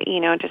 but I,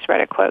 just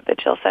read a quote that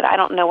Jill said, I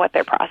don't know what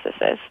their process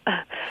is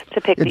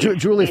to pick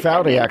Julie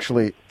Foudy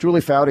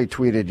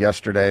tweeted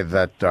yesterday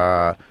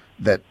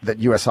that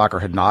U.S. Soccer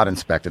had not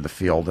inspected the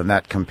field, and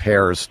that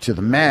compares to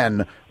the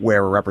men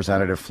where a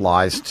representative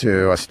flies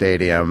to a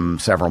stadium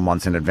several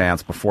months in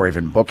advance before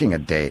even booking a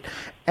date.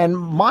 And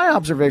my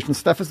observation,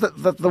 Steph, is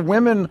that the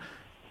women,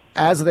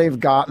 as they've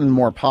gotten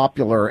more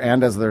popular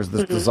and as there's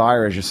this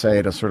desire, as you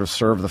say, to sort of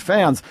serve the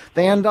fans,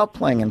 they end up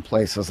playing in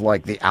places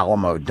like the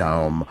Alamo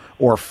Dome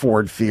or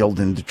Ford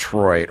Field in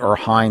Detroit or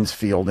Heinz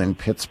Field in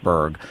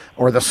Pittsburgh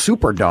or the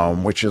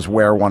Superdome, which is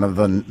where one of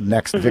the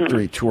next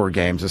Victory Tour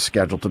games is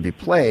scheduled to be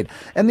played.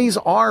 And these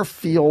are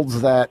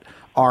fields that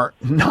are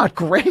not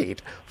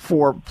great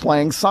for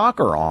playing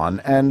soccer on.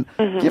 And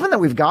given that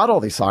we've got all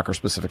these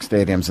soccer-specific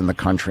stadiums in the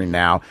country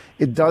now,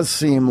 it does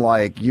seem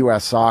like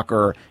U.S.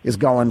 Soccer is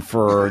going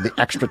for the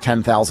extra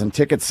 10,000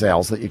 ticket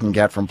sales that you can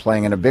get from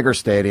playing in a bigger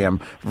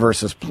stadium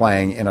versus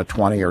playing in a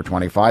 20 or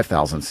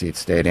 25,000 seat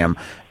stadium.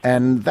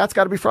 And that's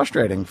got to be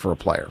frustrating for a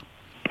player.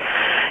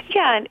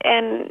 Yeah,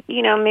 and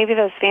maybe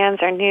those fans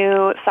are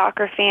new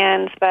soccer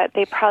fans, but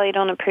they probably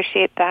don't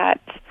appreciate that.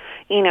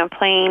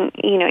 Playing,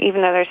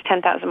 even though there's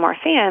 10,000 more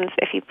fans,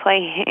 if you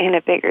play in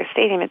a bigger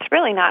stadium, it's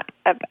really not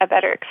a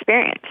better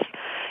experience,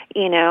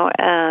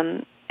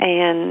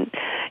 And,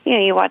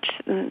 you watch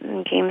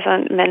games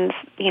on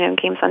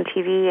games on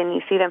TV and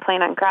you see them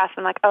playing on grass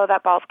and like, oh,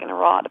 that ball's going to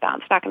roll out of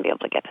bounds. It's not going to be able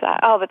to get to that.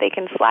 Oh, but they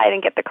can slide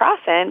and get the cross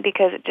in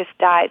because it just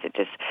dies. It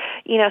just,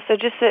 so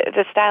just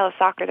the style of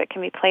soccer that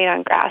can be played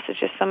on grass is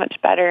just so much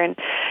better. And,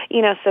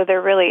 so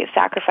they're really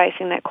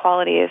sacrificing that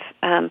quality of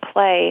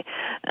play,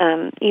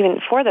 even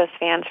for those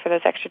fans, for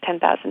those extra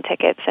 10,000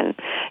 tickets. And,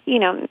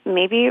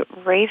 maybe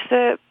raise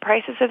the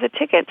prices of the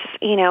tickets,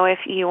 if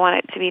you want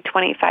it to be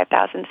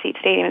 25,000 seat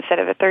stadium instead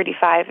of a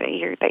 35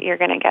 that you're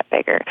going to get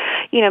bigger,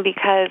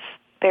 because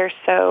they're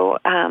so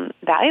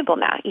valuable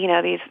now.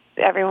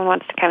 Everyone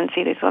wants to come and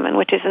see these women,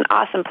 which is an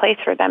awesome place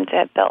for them to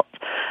have built,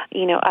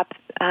 up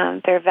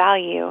their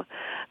value.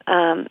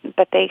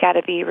 But they got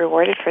to be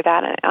rewarded for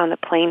that on the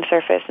playing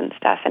surface and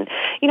stuff. And,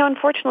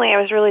 unfortunately,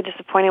 I was really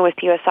disappointed with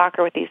U.S.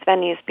 Soccer with these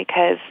venues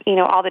because,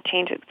 all the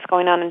change that's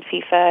going on in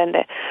FIFA and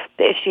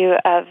the issue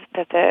of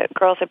that the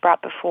girls had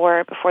brought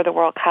before the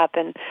World Cup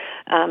and,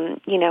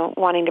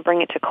 wanting to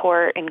bring it to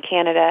court in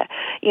Canada.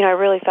 I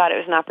really thought it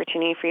was an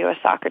opportunity for U.S.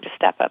 Soccer to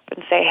step up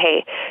and say,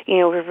 hey,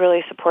 we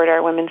really support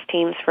our women's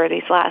teams for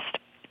these last,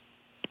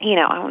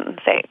 I wouldn't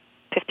say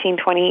 15,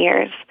 20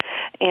 years,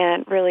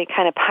 and really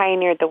kind of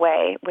pioneered the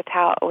way with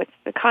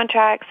the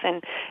contracts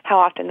and how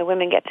often the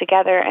women get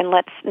together, and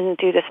let's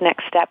do this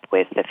next step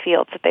with the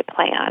fields that they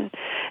play on.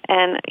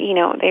 And,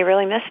 they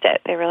really missed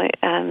it. They really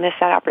missed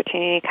that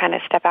opportunity to kind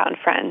of step out in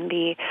front and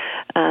be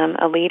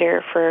a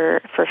leader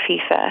for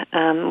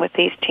FIFA with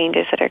these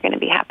changes that are going to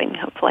be happening,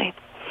 hopefully.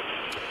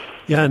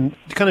 Yeah, and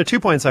kind of 2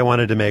 points I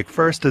wanted to make.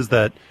 First is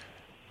that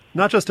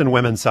not just in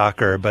women's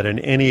soccer, but in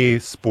any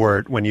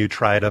sport, when you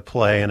try to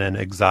play in an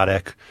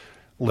exotic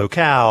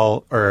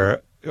locale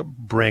or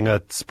bring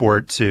a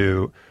sport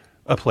to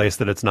a place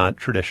that it's not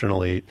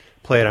traditionally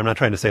played. I'm not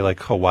trying to say like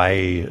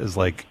Hawaii is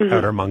like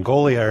Outer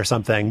Mongolia or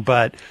something,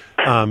 but,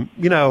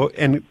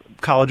 in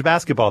college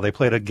basketball, they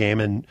played a game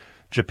in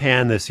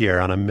Japan this year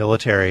on a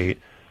military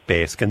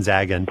base,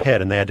 Gonzaga and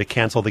Pitt, and they had to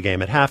cancel the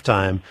game at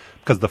halftime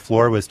because the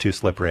floor was too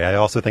slippery. I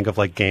also think of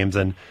like games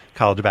in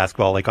college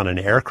basketball, like on an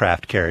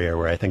aircraft carrier,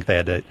 where I think they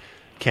had to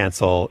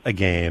cancel a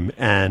game.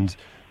 And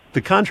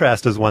the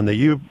contrast is one that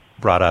you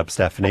brought up,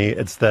 Stephanie.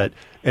 It's that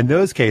in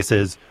those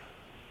cases,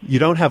 you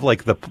don't have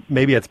like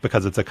maybe it's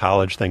because it's a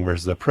college thing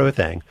versus a pro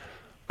thing,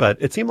 but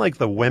it seemed like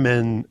the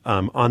women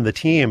on the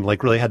team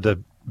like really had to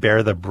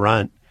bear the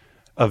brunt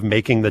of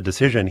making the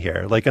decision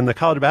here. Like in the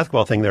college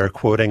basketball thing, they're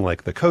quoting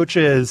like the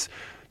coaches,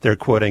 they're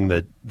quoting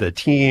the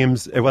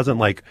teams. It wasn't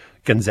like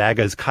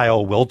Gonzaga's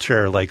Kyle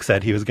Wilcher like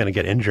said he was going to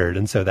get injured,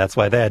 and so that's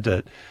why they had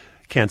to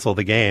cancel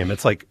the game.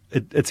 It's like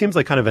it seems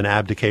like kind of an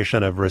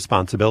abdication of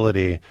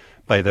responsibility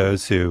by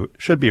those who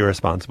should be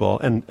responsible.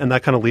 And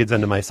that kind of leads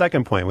into my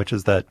second point, which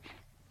is that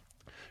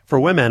for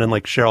women, and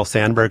like Sheryl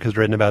Sandberg has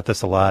written about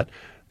this a lot,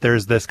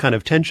 there's this kind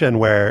of tension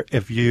where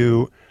if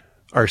you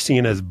are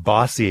seen as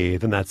bossy,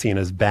 then that's seen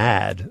as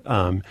bad.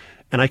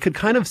 And I could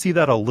kind of see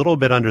that a little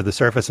bit under the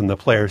surface in the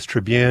Players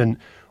Tribune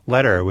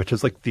letter, which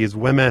is like these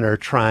women are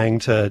trying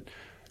to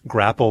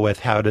grapple with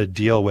how to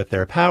deal with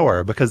their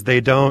power because they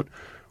don't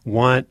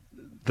want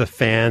the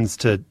fans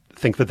to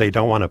think that they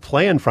don't want to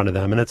play in front of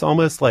them. And it's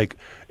almost like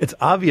it's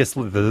obvious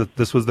that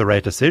this was the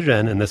right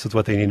decision and this is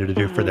what they needed to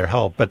do for their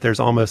help. But there's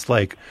almost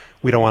like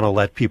we don't want to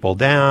let people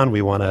down.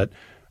 We want to,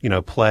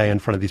 play in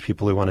front of these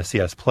people who want to see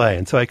us play.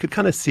 And so I could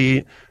kind of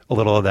see a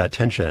little of that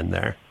tension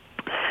there.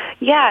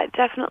 Yeah,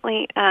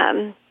 definitely.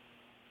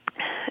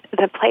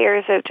 The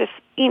players have just,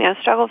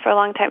 struggled for a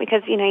long time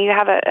because, you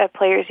have a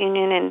players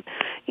union and,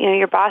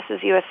 your boss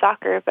is U.S.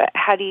 Soccer, but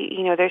how do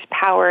you, there's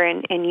power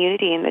and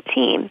unity in the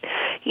team,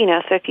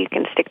 so if you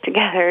can stick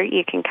together,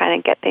 you can kind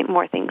of get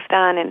more things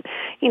done. And,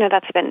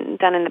 that's been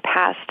done in the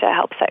past to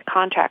help set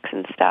contracts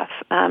and stuff,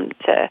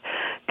 to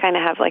kind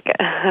of have like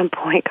a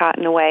boycott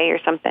in a way or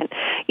something,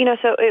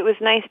 so it was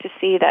nice to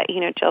see that,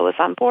 Jill was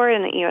on board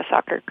and that U.S.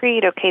 Soccer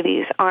agreed, okay,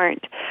 these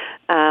aren't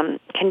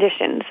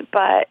conditions,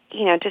 but,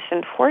 just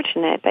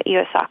unfortunate that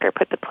U.S. Soccer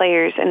put the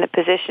players in the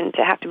position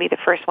to have to be the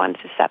first ones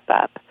to step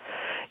up,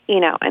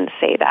 and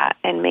say that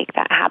and make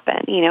that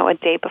happen, a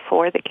day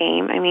before the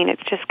game. I mean,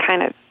 it's just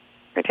kind of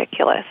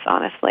ridiculous,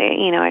 honestly.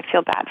 I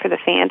feel bad for the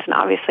fans, and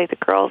obviously the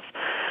girls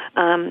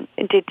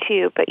did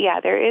too. But yeah,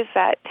 there is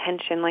that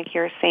tension, like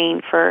you're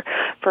saying, for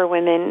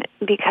women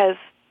because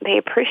they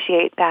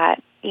appreciate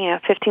that,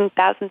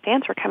 15,000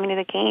 fans were coming to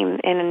the game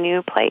in a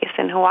new place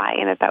in Hawaii,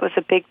 and that was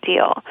a big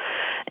deal.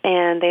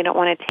 And they don't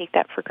want to take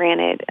that for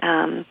granted.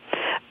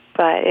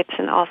 But it's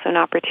also an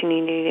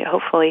opportunity,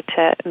 hopefully,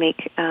 to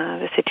make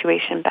the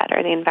situation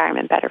better, the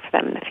environment better for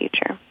them in the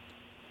future.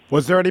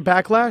 Was there any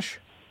backlash?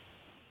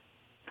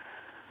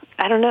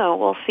 I don't know.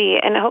 We'll see.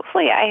 And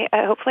hopefully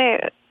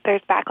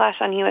there's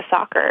backlash on U.S.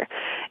 Soccer,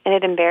 and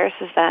it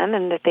embarrasses them,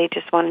 and that they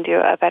just want to do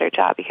a better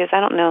job. Because I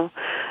don't know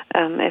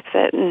if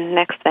the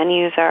next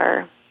venues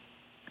are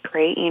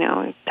great. We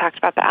talked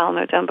about the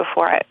Alamo Dome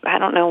before. I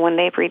don't know when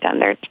they've redone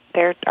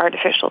their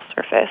artificial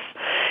surface.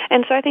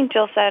 And so I think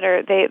Jill said,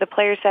 or the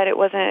players said, it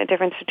wasn't a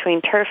difference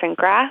between turf and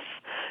grass,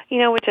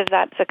 which is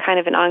that's a kind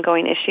of an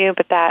ongoing issue,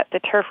 but that the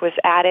turf was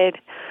added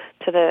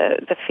to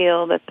the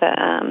field at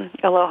the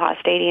Aloha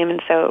Stadium,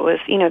 and so it was,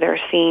 there were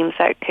seams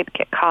that could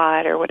get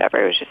caught or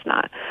whatever. It was just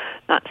not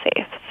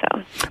safe.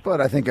 So,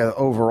 but I think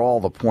overall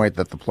the point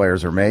that the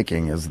players are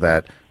making is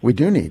that we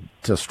do need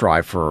to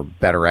strive for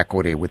better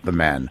equity with the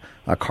men.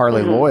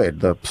 Carly Lloyd,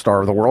 the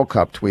star of the World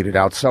Cup, tweeted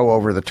out, "So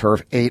over the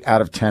turf, 8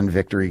 out of 10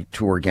 victory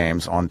tour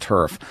games on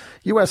turf."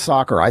 U.S.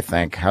 Soccer, I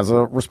think, has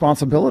a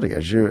responsibility,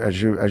 as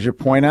you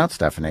point out,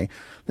 Stephanie.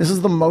 This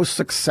is the most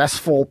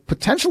successful,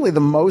 arguably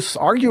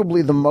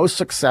the most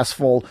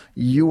successful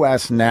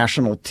U.S.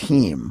 national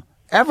team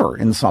ever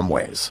in some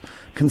ways.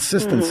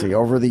 Consistency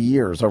over the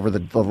years, over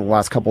the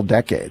last couple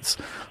decades.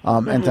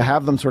 And to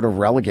have them sort of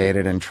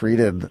relegated and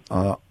treated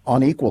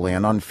unequally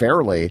and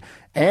unfairly,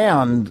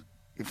 and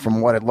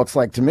from what it looks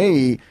like to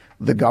me,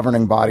 the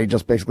governing body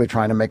just basically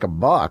trying to make a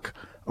buck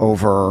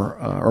over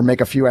or make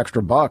a few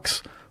extra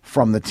bucks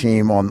from the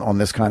team on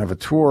this kind of a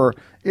tour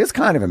is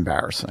kind of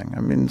embarrassing. I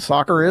mean,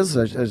 soccer is,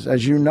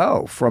 as you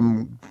know,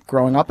 from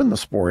growing up in the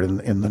sport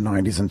in the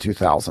 90s and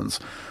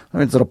 2000s. I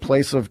mean, it's at a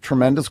place of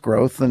tremendous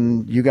growth,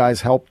 and you guys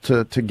helped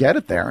to get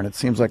it there. And it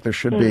seems like there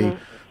should be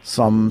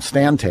some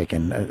stand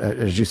taken,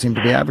 as you seem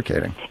to be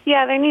advocating.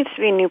 Yeah, there needs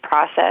to be a new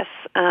process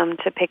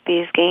to pick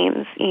these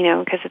games,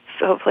 because it's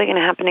hopefully going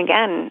to happen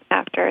again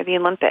after the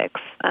Olympics.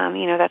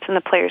 That's in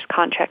the players'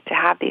 contract to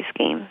have these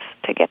games,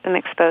 to get them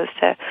exposed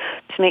to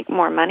make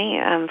more money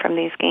from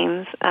these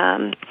games.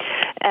 And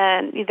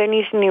there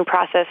needs a new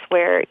process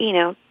where,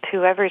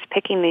 whoever's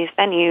picking these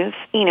venues,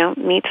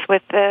 meets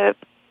with the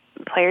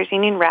players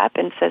union rep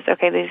and says,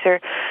 okay, these are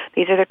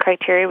the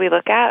criteria we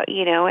look at,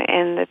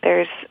 and that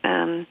there's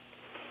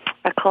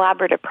a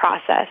collaborative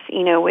process,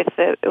 with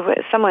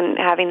someone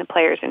having the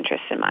players'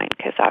 interests in mind,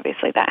 because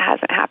obviously that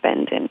hasn't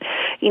happened. And,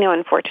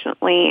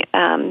 unfortunately,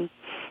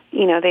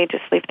 they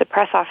just leave the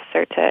press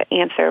officer to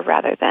answer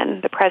rather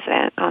than the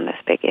president on this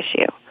big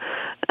issue,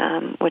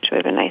 which would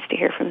have been nice to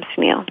hear from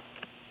Sunil,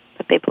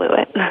 but they blew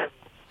it.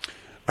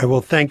 I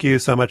will thank you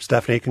so much,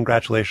 Stephanie.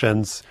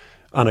 Congratulations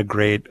on a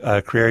great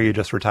career. You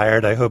just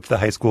retired. I hope the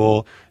high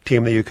school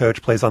team that you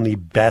coach plays on the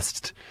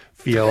best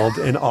field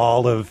in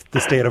all of the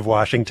state of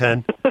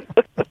Washington.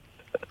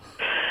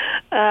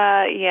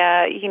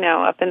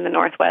 Up in the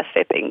Northwest,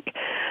 I think.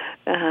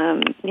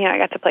 I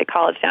got to play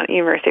college down at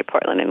University of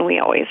Portland, and we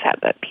always had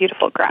that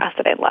beautiful grass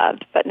that I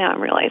loved. But now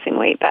I'm realizing,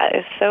 wait, that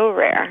is so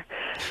rare.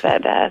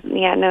 But,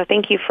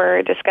 thank you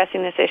for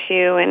discussing this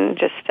issue and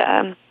just,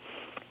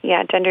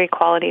 gender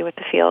equality with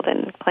the field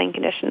and playing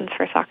conditions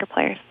for soccer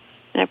players.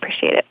 I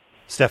appreciate it.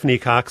 Stephanie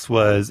Cox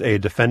was a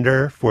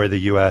defender for the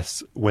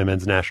U.S.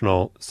 women's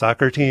national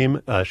soccer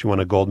team. She won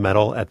a gold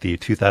medal at the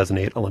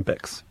 2008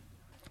 Olympics.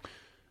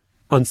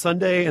 On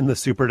Sunday in the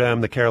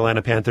Superdome, the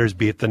Carolina Panthers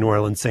beat the New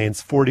Orleans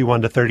Saints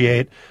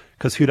 41-38,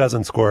 because who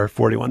doesn't score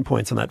 41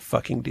 points on that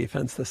fucking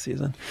defense this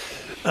season?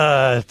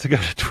 To go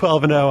to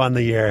 12-0 on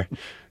the year.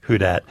 Who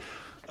dat?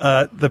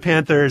 The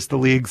Panthers, the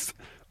league's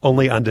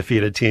only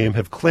undefeated team,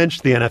 have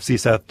clinched the NFC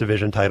South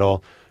Division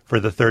title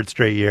for the third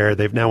straight year.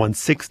 They've now won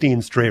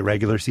 16 straight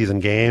regular season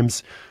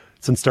games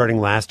since starting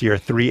last year,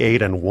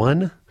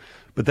 3-8-1.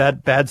 But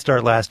that bad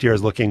start last year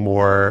is looking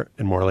more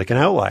and more like an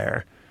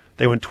outlier.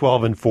 They went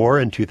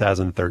 12-4 in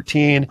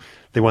 2013.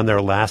 They won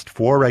their last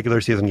 4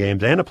 regular season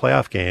games and a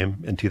playoff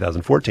game in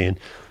 2014.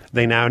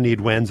 They now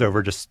need wins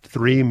over just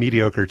 3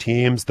 mediocre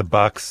teams, the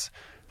Bucs,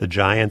 the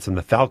Giants, and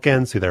the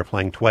Falcons, who they're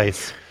playing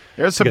twice.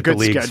 There's some good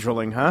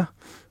scheduling, huh?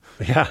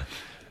 Yeah.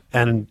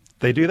 And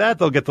they do that,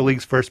 they'll get the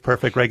league's first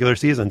perfect regular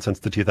season since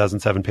the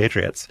 2007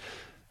 Patriots.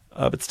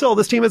 But still,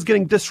 this team is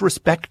getting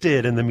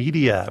disrespected in the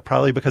media,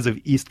 probably because of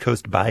East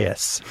Coast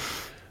bias.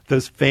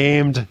 Those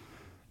famed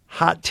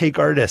hot take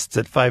artists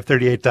at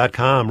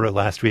 538.com wrote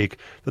last week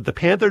that the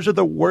Panthers are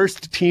the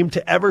worst team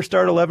to ever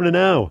start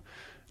 11-0.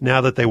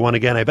 Now that they won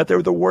again, I bet they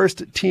were the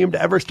worst team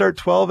to ever start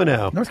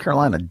 12-0. North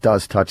Carolina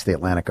does touch the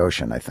Atlantic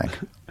Ocean, I think.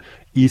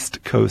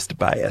 East Coast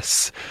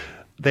bias.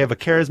 They have a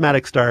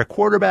charismatic star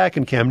quarterback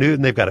in Cam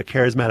Newton. They've got a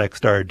charismatic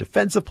star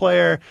defensive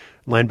player,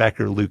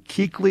 linebacker Luke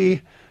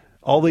Kuechly.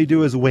 All they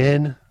do is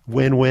win,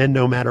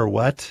 no matter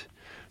what.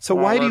 So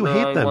why do you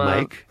hate them,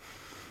 Mike?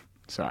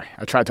 Sorry,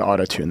 I tried to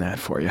auto-tune that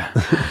for you.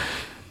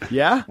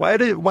 Yeah? Why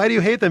do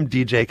you hate them,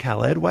 DJ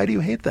Khaled? Why do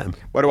you hate them?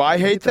 Why do I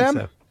hate them?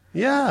 So.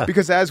 Yeah.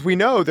 Because as we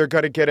know, they're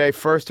going to get a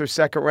first or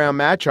second round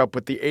matchup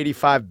with the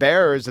 85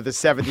 Bears or the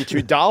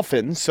 72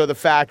 Dolphins. So the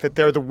fact that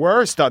they're the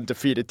worst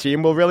undefeated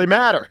team will really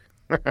matter.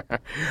 All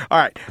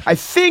right.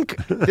 This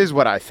is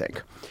what I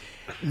think.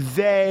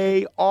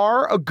 They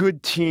are a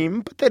good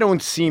team, but they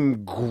don't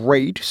seem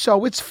great.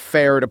 So it's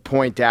fair to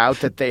point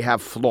out that they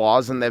have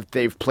flaws and that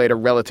they've played a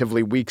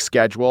relatively weak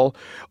schedule.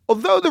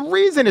 Although the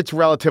reason it's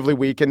relatively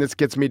weak, and this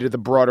gets me to the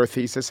broader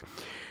thesis,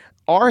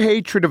 our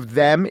hatred of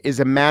them is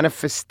a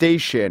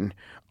manifestation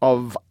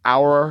of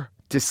our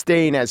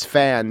disdain as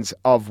fans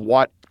of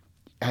what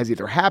has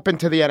either happened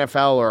to the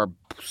NFL or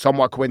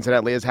somewhat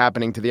coincidentally is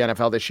happening to the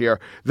NFL this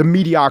year, the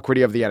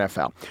mediocrity of the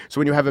NFL.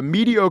 So when you have a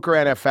mediocre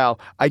NFL,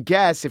 I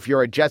guess if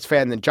you're a Jets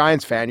fan and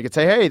Giants fan, you could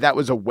say, hey, that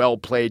was a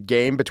well-played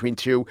game between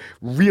two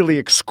really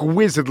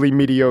exquisitely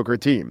mediocre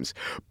teams.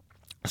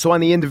 So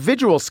on the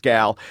individual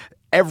scale,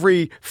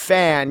 every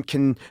fan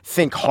can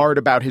think hard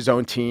about his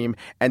own team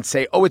and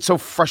say, oh, it's so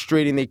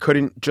frustrating they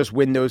couldn't just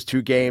win those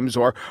 2 games,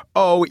 or,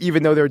 oh,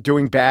 even though they're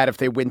doing bad, if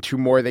they win 2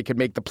 more, they could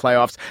make the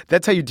playoffs.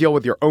 That's how you deal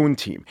with your own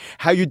team.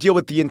 How you deal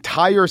with the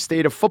entire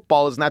state of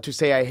football is not to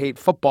say I hate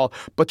football,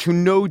 but to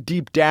know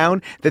deep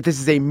down that this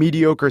is a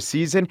mediocre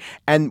season.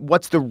 And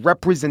what's the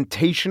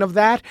representation of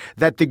that?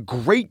 That the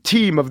great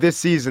team of this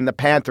season, the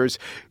Panthers,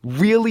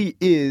 really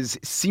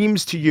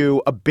seems to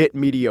you a bit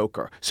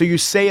mediocre. So you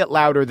say it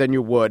louder than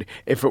you would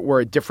if it were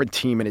a different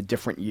team in a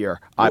different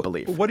year, I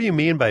believe. What do you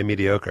mean by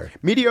mediocre?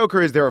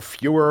 Mediocre is there are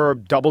fewer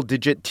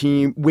double-digit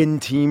win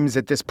teams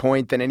at this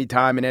point than any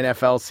time in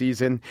NFL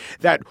season.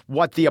 That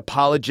what the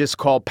apologists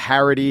call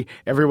parity,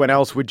 everyone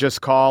else would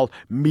just call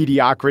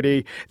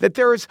mediocrity. That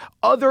there's,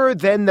 other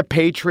than the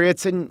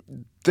Patriots, and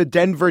the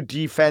Denver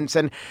defense,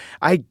 and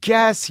I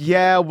guess,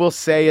 we'll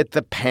say it,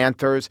 the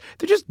Panthers.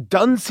 There just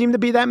doesn't seem to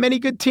be that many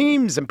good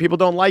teams, and people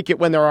don't like it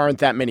when there aren't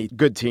that many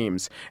good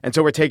teams. And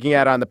so we're taking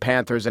out on the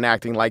Panthers and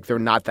acting like they're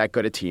not that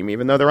good a team,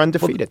 even though they're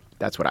undefeated. Well,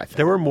 that's what I think.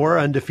 There were more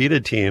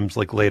undefeated teams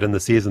like late in the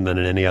season than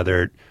in any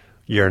other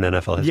year in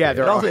NFL history.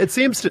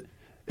 Yeah,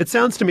 it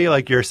sounds to me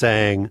like you're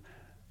saying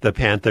the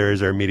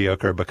Panthers are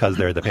mediocre because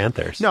they're the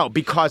Panthers. No,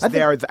 because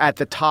they're at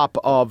the top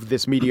of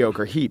this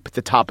mediocre heap,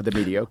 the top of the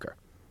mediocre.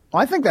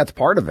 I think that's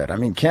part of it. I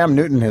mean, Cam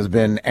Newton has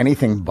been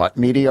anything but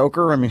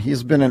mediocre. I mean,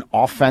 he's been an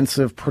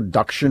offensive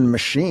production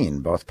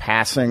machine, both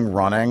passing,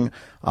 running,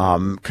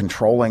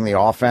 controlling the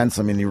offense.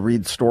 I mean, you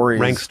read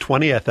stories. Ranks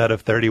 20th out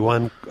of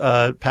 31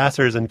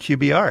 passers in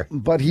QBR.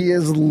 But he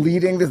is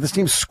leading. This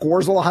team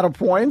scores a lot of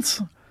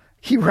points.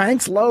 He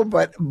ranks low,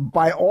 but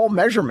by all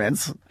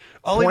measurements,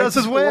 all he does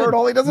is win.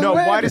 All he does is win.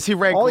 Why does he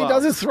rank low? All he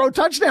does is throw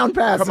touchdown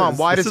passes. Come on,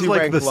 why does he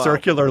rank low? This is like the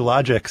circular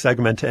logic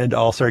segment to end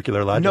all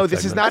circular logic No,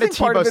 this segments. is not a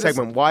Tebow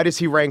segment. Why does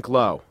he rank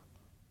low?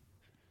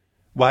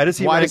 Why does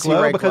he rank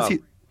low? Because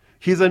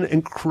he's an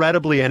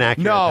incredibly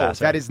inaccurate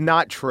passer. No, that is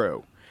not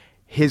true.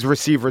 His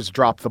receivers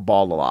drop the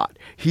ball a lot.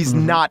 He's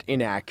not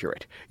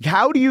inaccurate.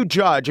 How do you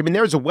judge? I mean,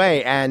 there's a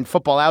way, and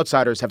Football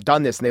Outsiders have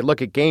done this, and they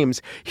look at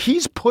games.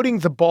 He's putting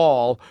the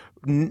ball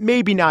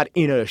maybe not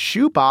in a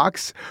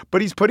shoebox, but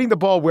he's putting the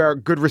ball where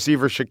good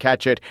receivers should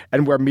catch it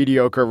and where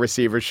mediocre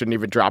receivers shouldn't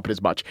even drop it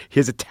as much.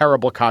 He has a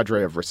terrible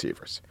cadre of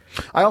receivers.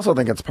 I also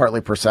think it's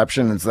partly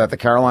perception. It's that the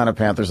Carolina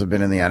Panthers have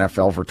been in the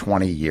NFL for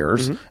 20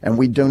 years, and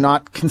we do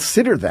not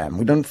consider them.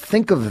 We don't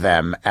think of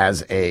them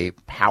as a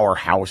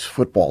powerhouse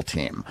football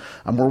team.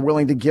 And we're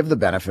willing to give the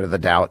benefit of the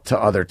doubt to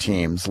other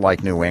teams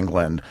like New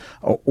England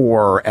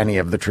or any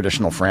of the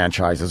traditional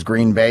franchises,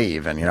 Green Bay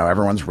even. You know,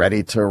 everyone's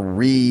ready to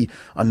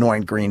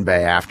re-anoint Green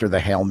Bay after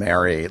the Hail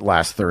Mary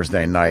last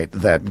Thursday night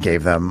that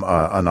gave them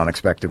an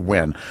unexpected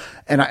win.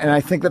 And I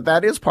think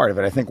that is part of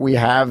it. I think we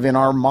have in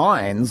our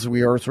minds,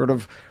 we are sort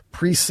of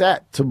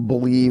preset to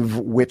believe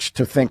which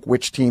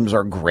teams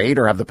are great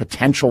or have the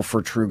potential for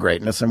true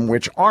greatness and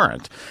which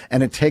aren't.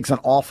 And it takes an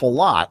awful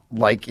lot,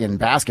 like in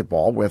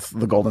basketball with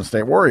the Golden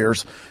State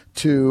Warriors,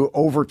 to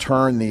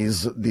overturn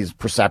these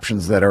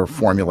perceptions that are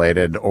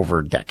formulated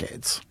over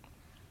decades.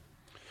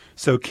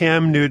 So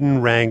Cam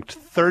Newton ranked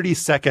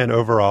 32nd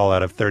overall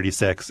out of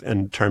 36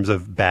 in terms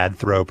of bad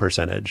throw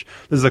percentage.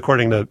 This is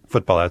according to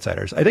Football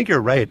Outsiders. I think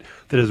you're right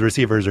that his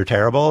receivers are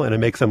terrible, and it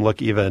makes him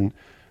look even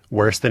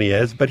worse than he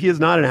is. But he is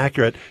not an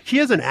accurate. He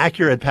is an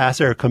accurate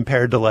passer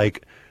compared to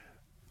like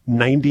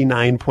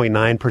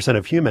 99.9%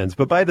 of humans.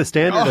 But by the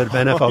standard of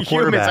NFL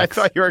quarterbacks, I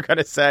thought you were going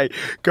to say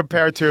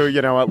compared to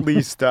at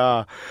least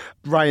Ryan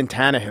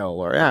Tannehill,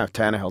 or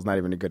Tannehill's not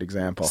even a good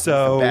example.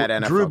 So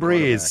Drew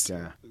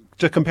Brees.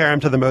 To compare him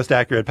to the most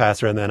accurate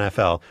passer in the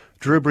NFL,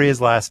 Drew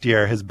Brees last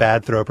year, his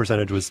bad throw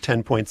percentage was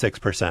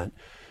 10.6%.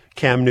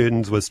 Cam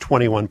Newton's was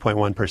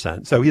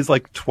 21.1%. So he's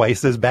like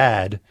twice as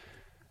bad,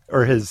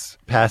 or his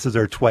passes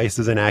are twice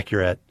as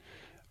inaccurate.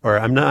 Or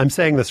I'm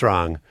saying this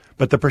wrong,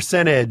 but the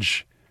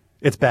percentage,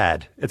 it's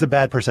bad. It's a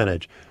bad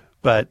percentage.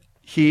 But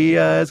he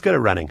is good at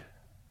running.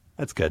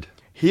 That's good.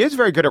 He is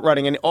very good at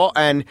running,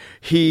 and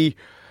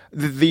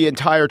the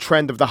entire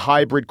trend of the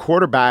hybrid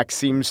quarterback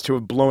seems to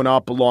have blown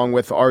up along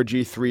with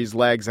RG3's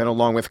legs and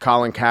along with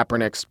Colin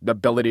Kaepernick's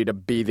ability to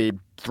be the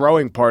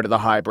throwing part of the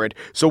hybrid.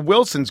 So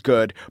Wilson's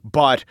good,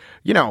 but,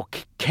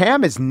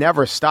 Cam has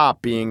never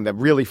stopped being the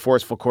really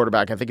forceful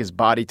quarterback. I think his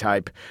body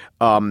type,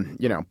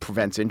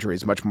 prevents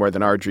injuries much more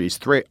than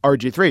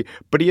RG3.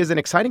 But he is an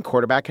exciting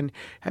quarterback. And,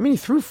 he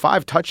threw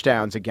 5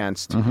 touchdowns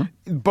against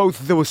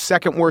both the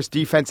second worst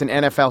defense in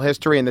NFL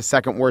history and the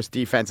second worst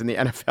defense in the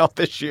NFL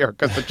this year,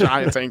 because the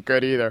Giants ain't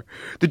good either.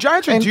 The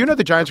Giants do you know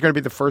the Giants are going to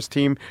be the first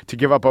team to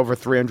give up over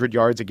 300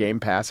 yards a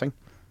game passing?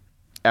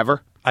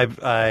 Ever?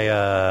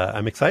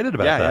 I'm excited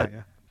about that.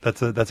 Yeah.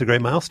 That's a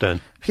great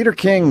milestone. Peter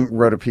King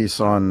wrote a piece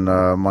on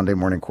Monday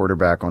Morning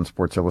Quarterback on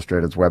Sports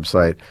Illustrated's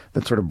website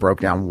that sort of broke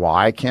down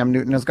why Cam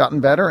Newton has gotten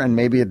better, and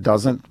maybe it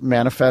doesn't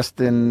manifest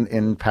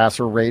in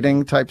passer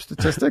rating type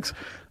statistics,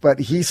 but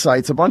he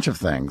cites a bunch of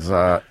things.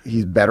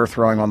 He's better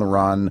throwing on the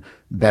run,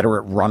 better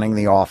at running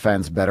the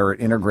offense, better at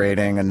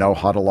integrating a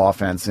no-huddle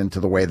offense into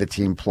the way the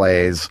team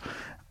plays.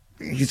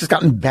 He's just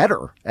gotten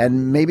better.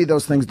 And maybe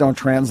those things don't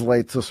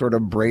translate to sort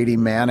of Brady,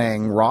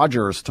 Manning,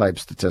 Rodgers type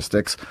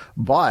statistics,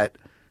 but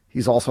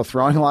he's also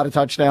throwing a lot of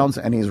touchdowns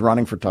and he's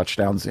running for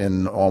touchdowns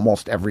in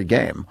almost every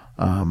game.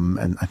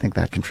 And I think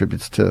that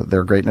contributes to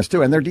their greatness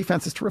too. And their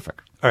defense is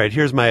terrific. All right,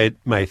 here's my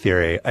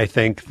theory. I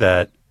think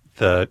that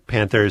the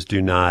Panthers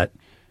do not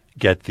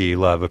get the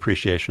love,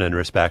 appreciation, and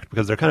respect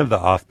because they're kind of the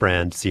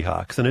off-brand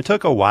Seahawks. And it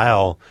took a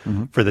while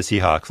for the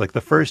Seahawks. Like the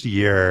first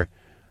year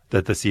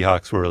that the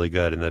Seahawks were really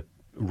good and that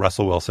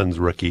Russell Wilson's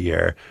rookie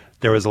year,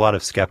 there was a lot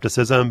of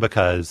skepticism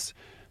because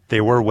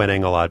they were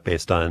winning a lot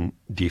based on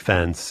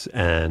defense,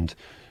 and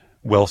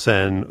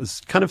Wilson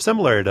was kind of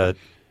similar to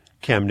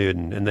Cam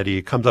Newton in that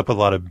he comes up with a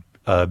lot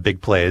of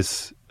big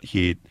plays.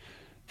 He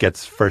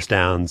gets first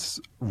downs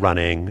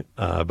running,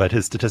 but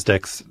his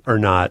statistics are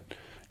not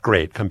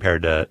great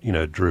compared to,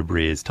 Drew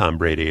Brees, Tom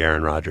Brady,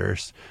 Aaron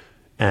Rodgers.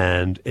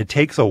 And it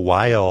takes a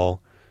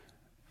while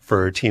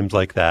for teams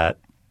like that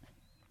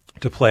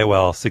to play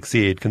well,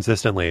 succeed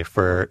consistently,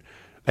 for,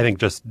 I think,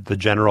 just the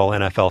general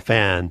NFL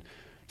fan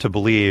to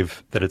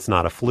believe that it's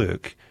not a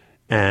fluke.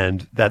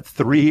 And that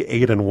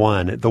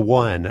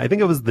 3-8-1, I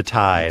think it was the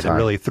tie that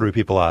really threw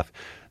people off.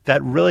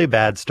 That really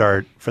bad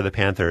start for the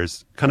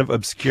Panthers kind of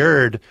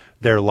obscured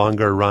their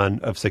longer run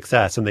of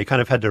success, and they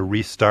kind of had to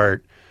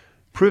restart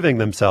proving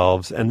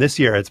themselves. And this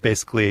year, it's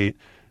basically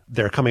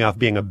they're coming off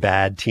being a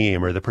bad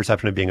team, or the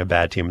perception of being a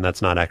bad team, and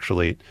that's not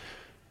actually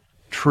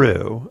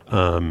true.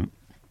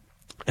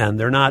 And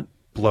they're not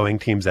blowing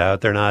teams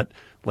out. They're not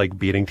like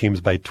beating teams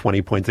by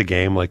 20 points a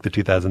game like the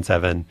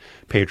 2007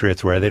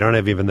 Patriots were. They don't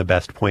have even the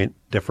best point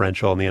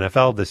differential in the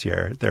NFL this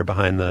year. They're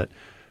behind the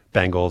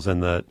Bengals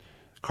and the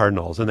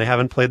Cardinals, and they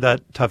haven't played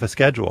that tough a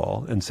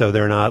schedule. And so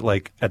they're not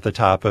like at the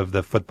top of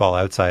the Football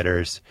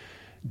Outsiders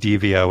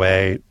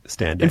DVOA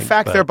standing. In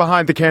fact, they're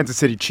behind the Kansas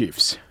City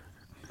Chiefs.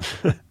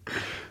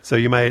 So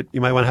you might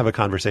want to have a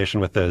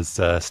conversation with those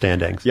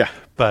standings. Yeah.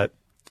 But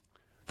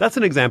that's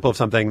an example of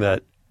something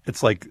that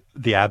it's like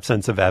the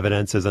absence of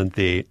evidence isn't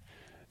the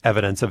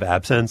evidence of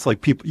absence.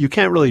 Like you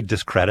can't really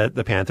discredit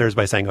the Panthers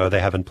by saying, oh, they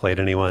haven't played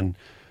anyone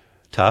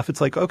tough.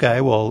 It's like,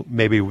 okay, well,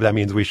 maybe that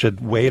means we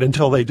should wait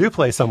until they do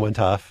play someone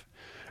tough,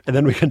 and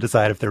then we can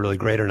decide if they're really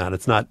great or not.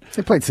 It's not.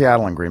 They played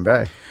Seattle and Green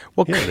Bay.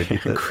 Well, yeah, they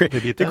beat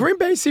the Green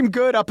Bay seemed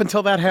good up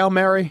until that Hail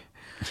Mary.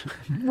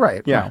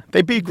 Right. Yeah. Well,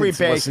 they beat Green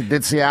Bay.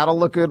 Did Seattle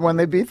look good when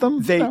they beat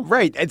them? No.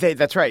 Right.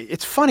 That's right.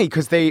 It's funny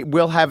because they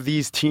will have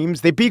these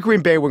teams. They beat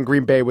Green Bay when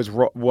Green Bay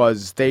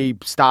was they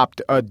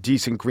stopped a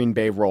decent Green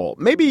Bay roll.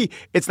 Maybe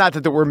it's not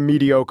that they were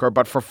mediocre,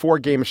 but for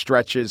 4-game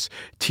stretches,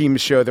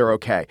 teams show they're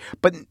okay.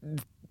 But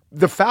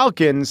the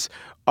Falcons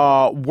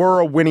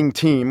were a winning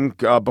team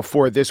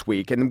before this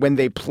week. And when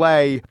they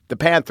play the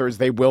Panthers,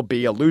 they will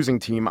be a losing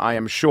team, I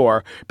am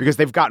sure, because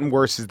they've gotten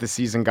worse as the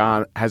season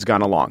has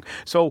gone along.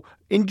 So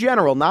in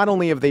general, not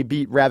only have they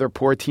beat rather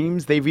poor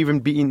teams, they've even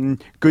beaten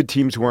good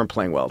teams who weren't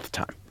playing well at the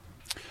time.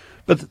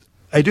 But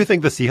I do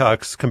think the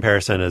Seahawks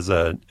comparison is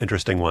an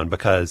interesting one,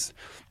 because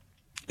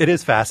it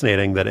is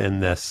fascinating that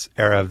in this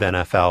era of the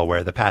NFL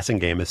where the passing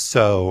game is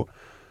so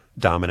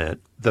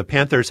dominant, the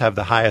Panthers have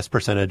the highest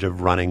percentage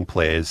of running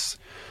plays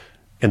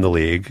in the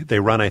league. They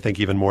run, I think,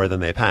 even more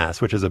than they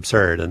pass, which is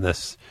absurd in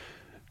this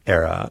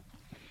era.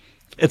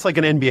 It's like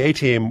an NBA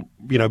team,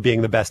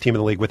 being the best team in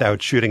the league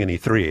without shooting any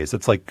threes.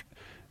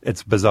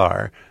 It's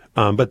bizarre.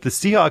 But the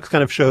Seahawks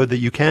kind of showed that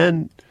you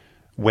can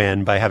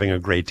win by having a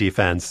great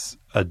defense,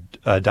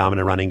 a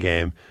dominant running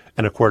game,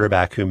 and a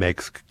quarterback who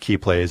makes key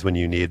plays when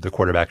you need the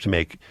quarterback to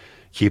make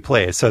key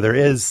plays. So there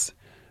is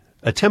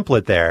a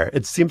template there.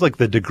 It seems like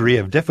the degree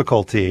of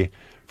difficulty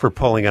for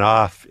pulling it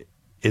off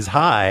is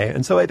high.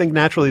 And so I think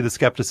naturally the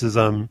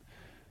skepticism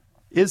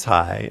is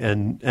high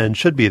and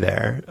should be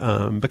there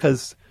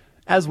because,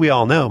 as we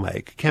all know,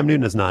 Mike, Cam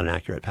Newton is not an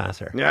accurate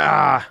passer.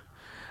 Yeah.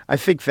 I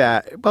think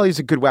that, well, he's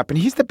a good weapon.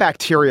 He's the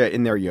bacteria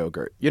in their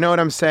yogurt. You know what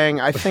I'm saying?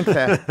 I think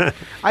that,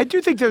 I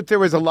do think that there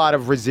was a lot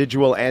of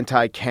residual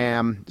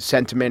anti-Cam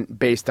sentiment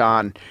based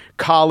on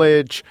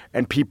college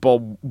and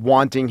people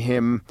wanting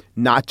him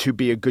not to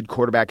be a good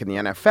quarterback in the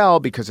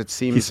NFL because it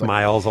seems he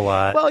smiles a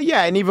lot. Well,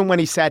 yeah, and even when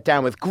he sat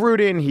down with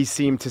Gruden, he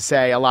seemed to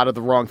say a lot of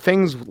the wrong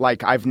things,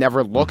 like I've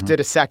never looked at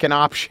a second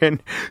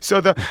option.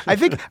 So I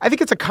think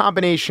it's a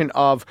combination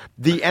of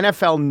the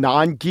NFL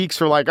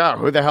non-geeks are like, oh,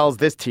 who the hell is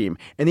this team?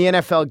 And the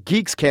NFL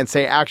geeks can't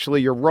say,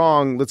 actually, you're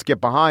wrong, let's get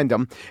behind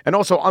them. And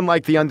also,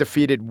 unlike the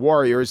undefeated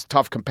Warriors,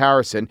 tough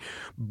comparison,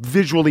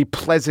 visually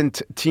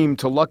pleasant team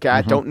to look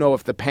at. Don't know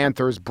if the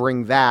Panthers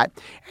bring that.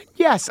 And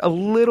yes, a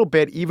little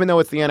bit, even though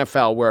it's the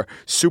NFL where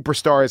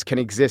superstars can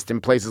exist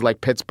in places like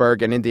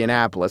Pittsburgh and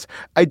Indianapolis,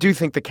 I do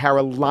think the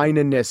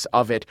Carolina-ness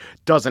of it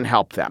doesn't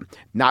help them.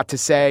 Not to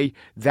say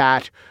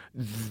that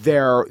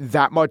they're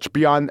that much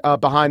behind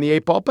the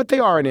eight ball, but they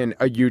aren't in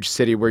a huge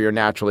city where you're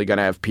naturally going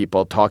to have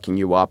people talking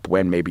you up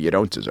when maybe you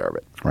don't deserve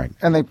it. Right.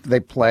 And they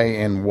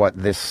play in what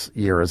this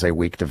year is a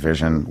weak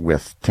division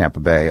with Tampa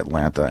Bay,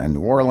 Atlanta, and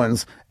New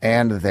Orleans,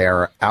 and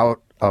their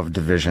out of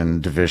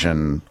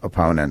division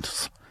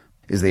opponents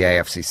is the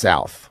AFC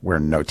South, where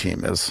no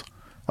team is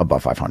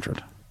above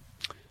 500.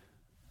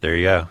 There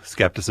you go.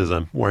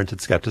 Skepticism,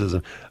 warranted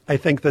skepticism. I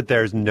think that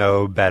there's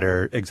no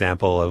better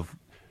example of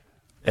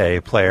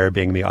a player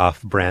being the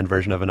off-brand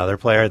version of another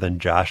player than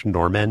Josh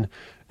Norman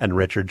and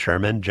Richard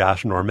Sherman.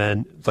 Josh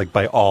Norman, like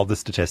by all the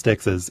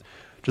statistics, is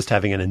just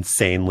having an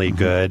insanely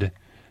good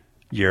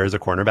year as a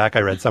cornerback. I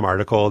read some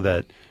article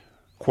that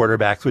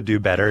quarterbacks would do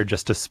better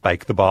just to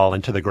spike the ball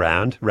into the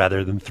ground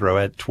rather than throw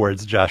it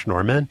towards Josh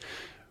Norman.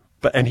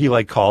 And he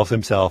like calls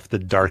himself the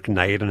Dark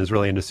Knight and is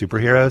really into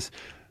superheroes.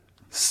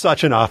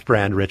 Such an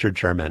off-brand Richard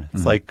Sherman.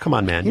 It's like, come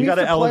on, man, you got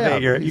to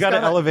elevate your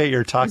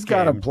talk game. He's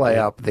got to play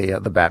up the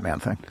Batman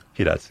thing.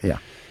 He does. Yeah.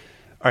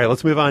 All right,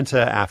 let's move on to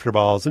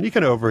afterballs, and you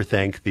can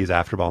overthink these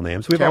afterball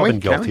names. We've all been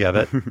guilty of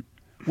it.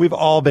 We've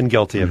all been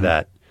guilty of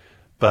that.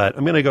 but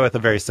I'm going to go with a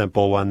very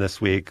simple one this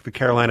week. The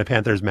Carolina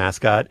Panthers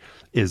mascot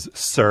is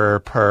Sir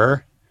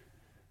Purr.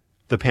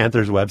 The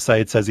Panthers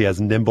website says he has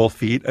nimble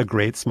feet, a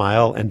great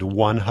smile, and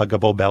one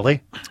huggable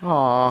belly.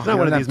 Aww. He's not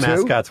one of these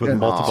mascots with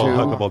multiple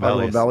huggable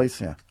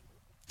bellies. Yeah.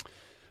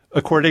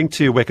 According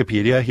to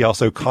Wikipedia, he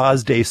also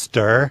caused a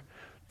stir.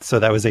 So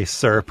that was a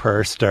Sir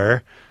Purr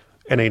stir.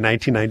 In a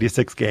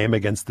 1996 game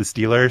against the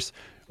Steelers,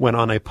 when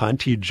on a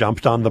punt, he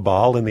jumped on the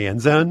ball in the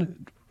end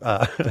zone.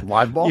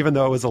 Live ball? Even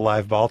though it was a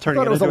live ball. I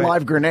thought it was a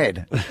live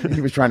grenade.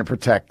 He was trying to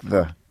protect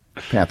the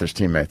Panthers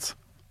teammates.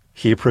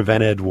 He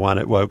prevented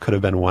what could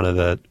have been one of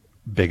the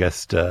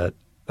biggest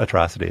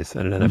atrocities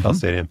in an NFL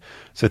stadium.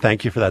 So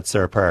thank you for that,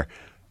 Sir Purr.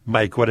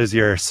 Mike, what is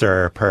your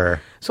Sir Purr?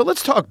 So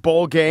let's talk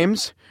bowl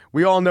games.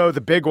 We all know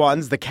the big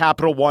ones, the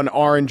Capital One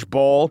Orange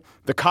Bowl,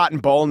 the Cotton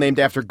Bowl named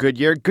after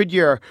Goodyear.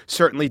 Goodyear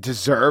certainly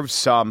deserves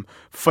some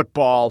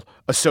football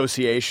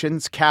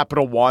associations.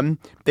 Capital One,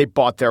 they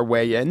bought their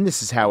way in.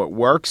 This is how it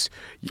works.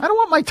 I don't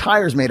want my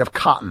tires made of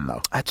cotton,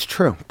 though. That's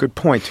true. Good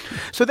point.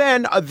 So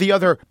then the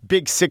other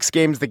big 6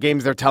 games, the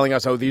games they're telling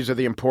us, oh, these are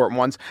the important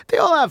ones, they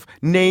all have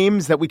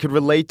names that we could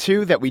relate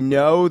to, that we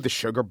know. The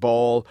Sugar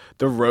Bowl,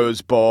 the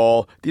Rose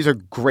Bowl. These are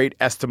great,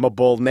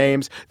 estimable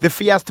names. The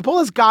Fiesta Bowl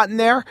has gotten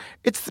there.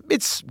 It's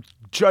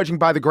judging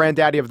by the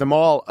granddaddy of them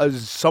all, a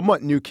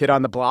somewhat new kid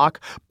on the block.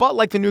 But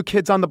like the new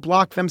kids on the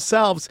block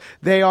themselves,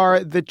 they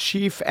are the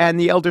chief and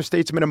the elder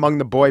statesman among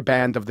the boy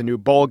band of the new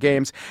bowl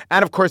games.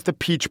 And of course, the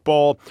Peach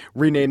Bowl,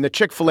 renamed the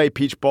Chick-fil-A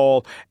Peach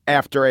Bowl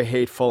after a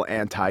hateful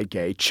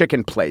anti-gay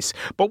chicken place.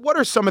 But what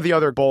are some of the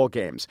other bowl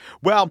games?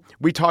 Well,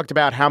 we talked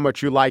about how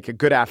much you like a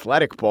good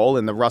athletic bowl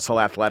in the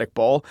Russell Athletic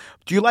Bowl.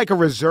 Do you like a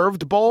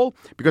reserved bowl?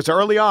 Because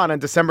early on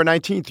December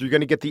 19th, you're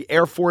going to get the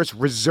Air Force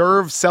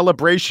Reserve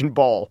Celebration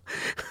Bowl.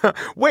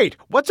 Wait,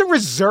 what's a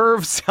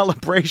reserve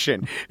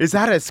celebration? Is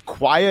that as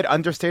quiet,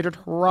 understated?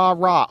 Rah,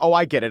 rah. Oh,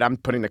 I get it. I'm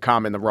putting the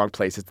comma in the wrong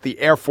place. It's the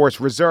Air Force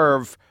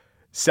Reserve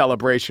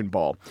Celebration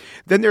Bowl.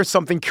 Then there's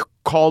something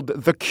called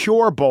the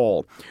Cure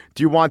Bowl.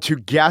 Do you want to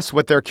guess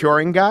what they're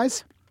curing,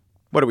 guys?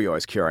 What are we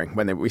always curing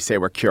when we say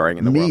we're curing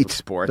in the world of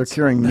sports? They're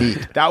curing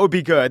meat. That would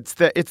be good.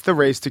 It's the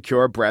race to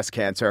cure breast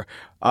cancer.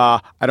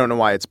 I don't know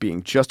why it's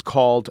being just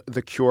called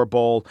the Cure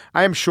Bowl.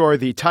 I am sure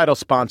the title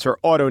sponsor,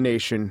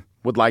 AutoNation,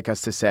 would like us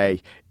to say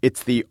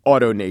it's the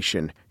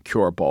AutoNation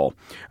Cure Bowl.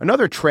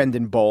 Another trend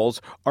in bowls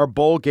are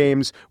bowl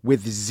games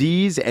with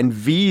Z's and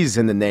V's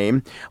in the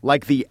name,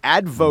 like the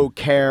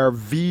Advocare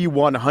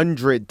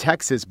V100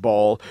 Texas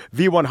Bowl.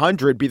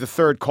 V100 be the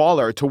third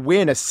caller to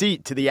win a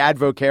seat to the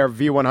Advocare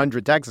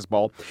V100 Texas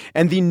Bowl,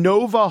 and the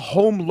Nova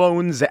Home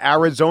Loans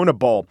Arizona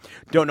Bowl.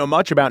 Don't know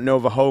much about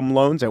Nova Home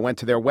Loans. I went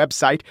to their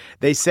website.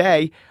 They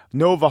say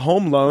Nova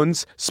Home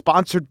Loans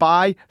sponsored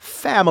by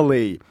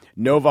family.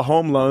 Nova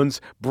Home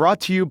Loans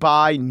brought to you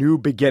by New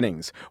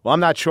Beginnings. Well, I'm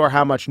not sure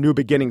how much New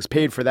Beginnings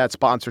paid for that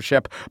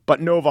sponsorship, but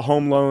Nova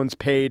Home Loans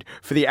paid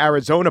for the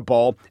Arizona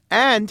Bowl.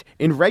 And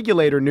in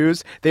regulator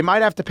news, they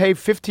might have to pay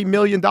 $50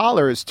 million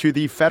to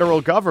the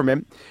federal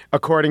government,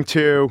 according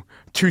to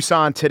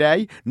Tucson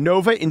Today.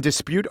 Nova in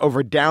dispute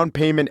over down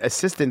payment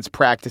assistance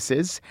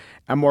practices.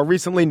 And more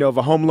recently,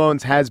 Nova Home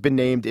Loans has been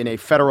named in a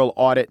federal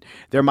audit.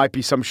 There might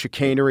be some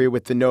chicanery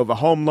with the Nova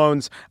Home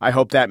Loans. I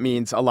hope that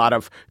means a lot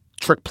of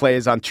trick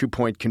plays on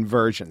 2-point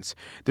conversions.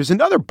 There's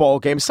another bowl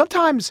game.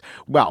 Sometimes,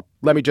 well,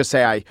 let me just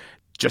say I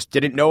just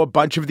didn't know a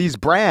bunch of these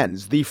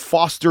brands. The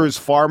Foster's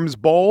Farms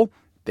Bowl.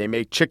 They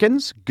make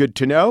chickens. Good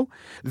to know.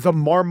 The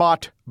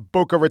Marmot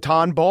Boca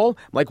Raton Bowl.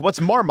 Like, what's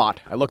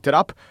Marmot? I looked it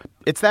up.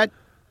 It's that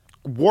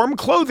warm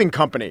clothing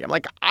company. I'm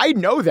like, I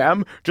know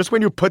them. Just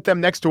when you put them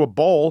next to a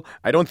bowl,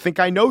 I don't think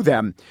I know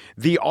them.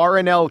 The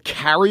R&L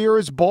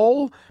Carriers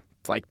Bowl.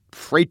 It's like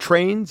freight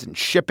trains and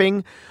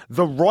shipping.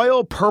 The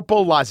Royal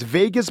Purple Las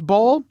Vegas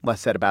Bowl. Less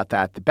said about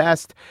that, the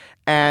best.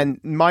 And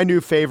my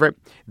new favorite,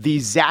 the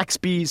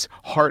Zaxby's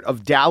Heart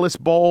of Dallas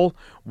Bowl.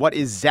 What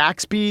is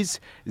Zaxby's?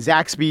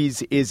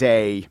 Zaxby's is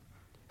a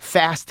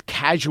fast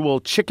casual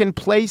chicken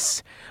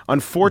place.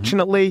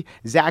 Unfortunately,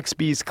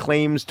 Zaxby's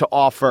claims to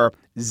offer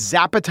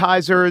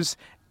Zappetizers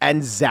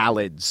and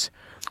Zalids.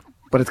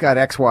 But it's got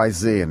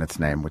XYZ in its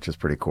name, which is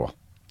pretty cool.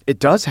 It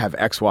does have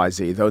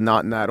XYZ, though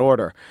not in that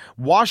order.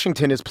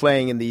 Washington is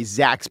playing in the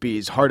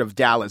Zaxby's Heart of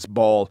Dallas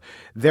Bowl.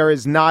 There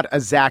is not a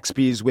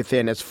Zaxby's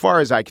within, as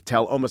far as I can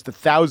tell, almost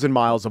 1,000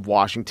 miles of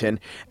Washington.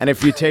 And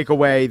if you take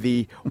away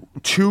the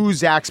 2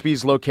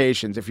 Zaxby's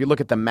locations, if you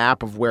look at the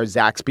map of where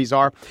Zaxby's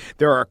are,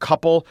 there are a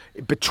couple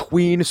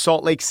between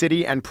Salt Lake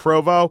City and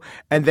Provo,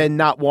 and then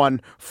not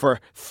one for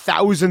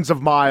thousands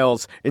of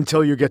miles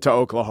until you get to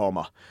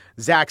Oklahoma.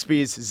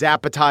 Zaxby's,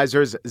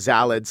 Zappetizers,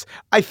 Zalids.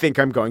 I think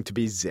I'm going to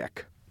be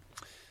Zick.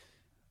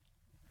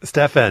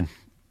 Stefan,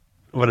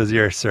 what is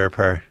your Sir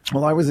Purr?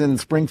 Well, I was in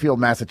Springfield,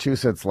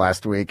 Massachusetts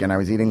last week, and I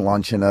was eating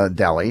lunch in a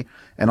deli.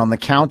 And on the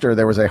counter,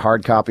 there was a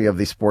hard copy of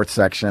the sports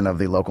section of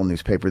the local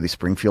newspaper, the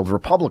Springfield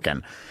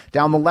Republican.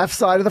 Down the left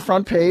side of the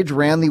front page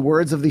ran the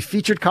words of the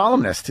featured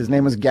columnist. His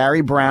name was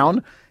Gary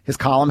Brown. His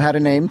column had a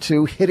name,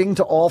 too, Hitting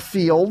to All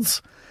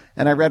Fields.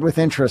 And I read with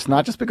interest,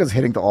 not just because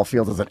Hitting to All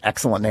Fields is an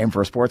excellent name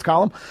for a sports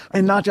column,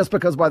 and not just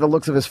because by the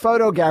looks of his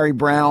photo, Gary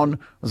Brown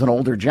was an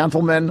older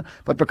gentleman,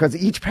 but because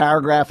each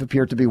paragraph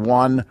appeared to be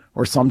one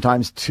or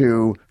sometimes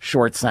two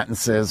short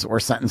sentences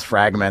or sentence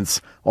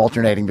fragments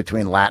alternating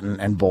between Latin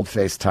and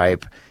boldface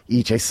type,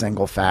 each a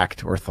single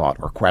fact or thought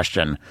or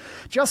question.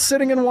 Just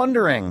sitting and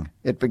wondering,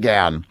 it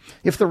began,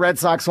 if the Red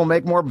Sox will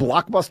make more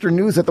blockbuster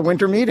news at the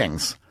winter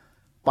meetings.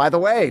 By the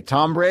way,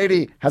 Tom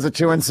Brady has a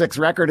 2-6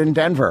 record in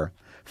Denver.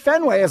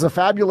 Fenway is a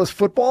fabulous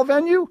football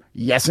venue?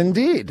 Yes,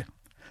 indeed.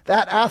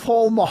 That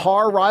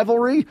Athole-Mahar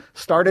rivalry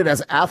started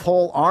as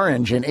Athole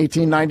Orange in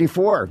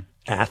 1894.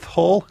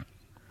 Athole?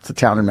 It's a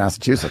town in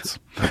Massachusetts.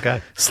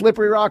 Okay.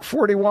 Slippery Rock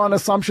 41,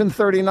 Assumption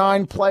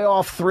 39,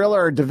 playoff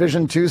thriller,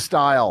 Division II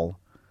style.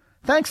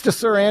 Thanks to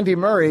Sir Andy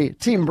Murray,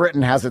 Team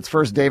Britain has its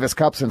first Davis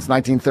Cup since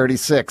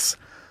 1936.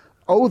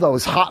 Oh,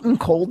 those hot and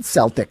cold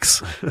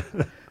Celtics.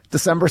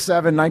 December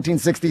 7,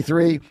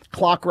 1963,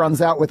 clock runs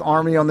out with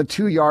Army on the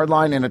 2-yard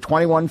line in a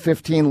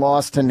 21-15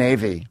 loss to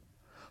Navy.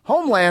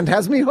 Homeland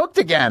has me hooked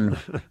again.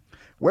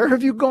 Where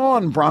have you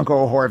gone,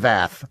 Bronco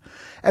Horvath?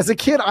 As a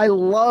kid, I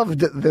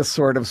loved this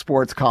sort of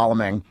sports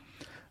columning.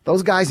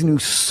 Those guys knew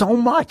so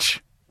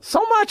much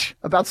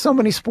about so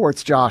many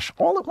sports, Josh,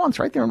 all at once,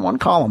 right there in one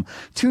column.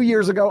 2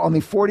 years ago, on the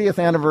 40th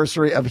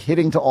anniversary of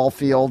Hitting to All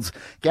Fields,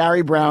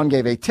 Gary Brown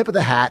gave a tip of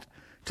the hat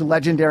to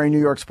legendary New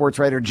York sports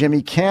writer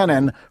Jimmy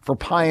Cannon for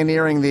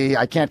pioneering the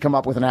I can't come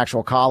up with an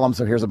actual column,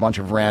 so here's a bunch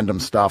of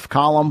random stuff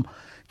column.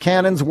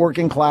 Cannon's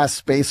working class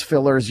space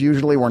fillers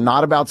usually were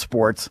not about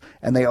sports,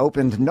 and they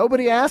opened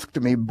Nobody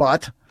Asked Me,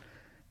 but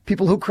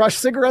people who crush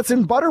cigarettes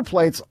in butter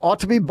plates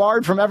ought to be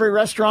barred from every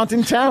restaurant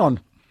in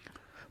town.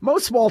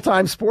 Most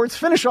small-time sports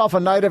finish off a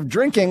night of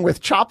drinking with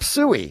chop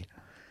suey.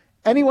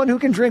 Anyone who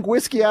can drink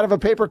whiskey out of a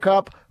paper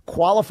cup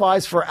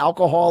qualifies for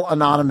Alcohol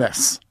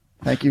Anonymous.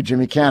 Thank you,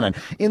 Jimmy Cannon.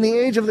 In the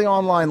age of the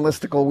online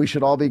listicle, we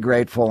should all be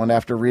grateful, and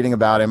after reading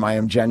about him, I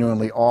am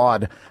genuinely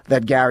awed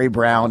that Gary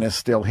Brown is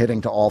still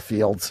hitting to all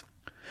fields.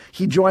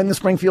 He joined the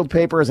Springfield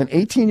paper as an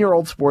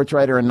 18-year-old sports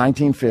writer in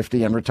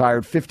 1950 and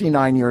retired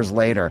 59 years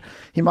later.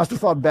 He must have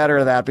thought better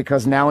of that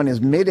because now in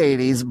his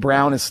mid-80s,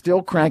 Brown is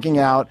still cranking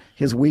out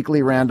his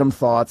weekly random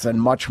thoughts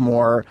and much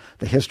more.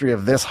 The history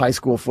of this high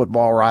school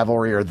football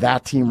rivalry or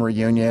that team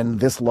reunion,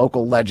 this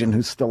local legend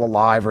who's still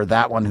alive or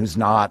that one who's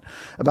not,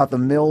 about the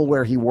mill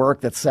where he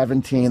worked at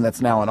 17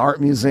 that's now an art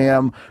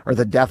museum, or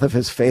the death of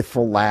his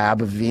faithful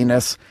lab,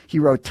 Venus. He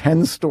wrote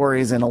 10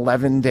 stories in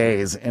 11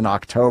 days in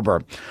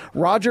October.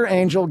 Roger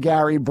Angell,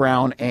 Gary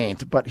Brown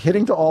ain't, but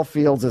Hitting to All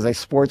Fields is a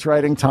sports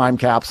writing time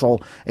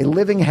capsule, a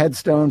living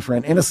headstone for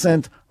an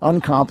innocent,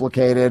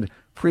 uncomplicated,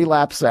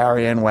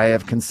 prelapsarian way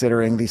of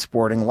considering the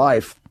sporting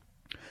life.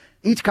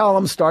 Each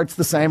column starts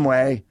the same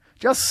way,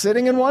 just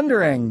sitting and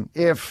wondering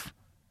if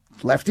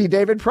lefty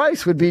David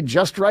Price would be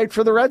just right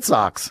for the Red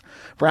Sox.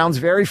 Brown's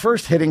very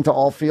first Hitting to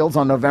All Fields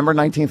on November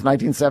 19th,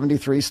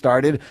 1973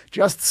 started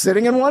just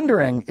sitting and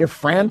wondering if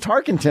Fran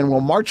Tarkenton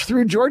will march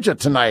through Georgia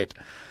tonight.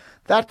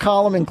 That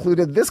column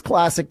included this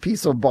classic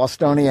piece of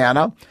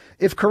Bostoniana.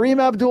 If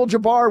Kareem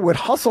Abdul-Jabbar would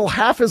hustle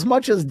half as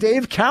much as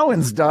Dave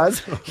Cowens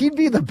does, he'd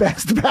be the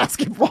best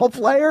basketball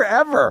player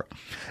ever.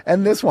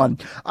 And this one,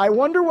 I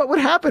wonder what would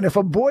happen if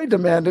a boy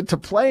demanded to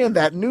play in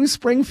that new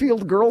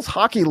Springfield Girls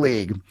Hockey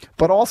League.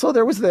 But also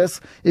there was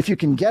this, if you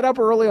can get up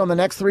early on the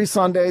next 3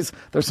 Sundays,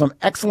 there's some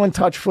excellent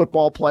touch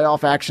football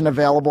playoff action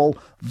available.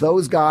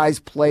 Those guys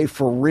play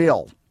for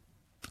real.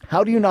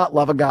 How do you not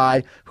love a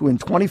guy who in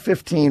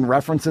 2015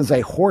 references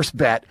a horse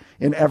bet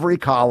in every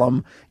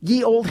column?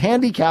 Ye old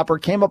handicapper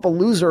came up a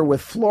loser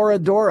with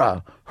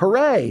Floridora.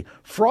 Hooray!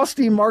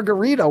 Frosty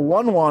Margarita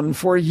won one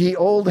for ye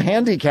old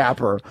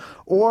handicapper.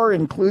 Or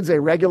includes a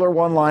regular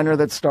one-liner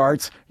that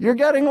starts, you're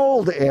getting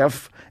old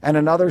if, and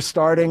another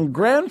starting,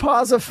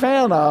 grandpa's a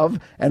fan of,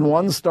 and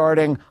one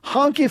starting,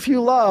 honk if you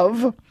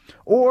love,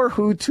 or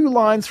who 2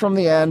 lines from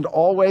the end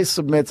always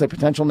submits a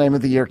potential name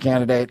of the year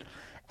candidate.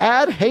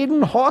 Add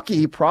Hayden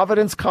Hawkey,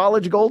 Providence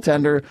College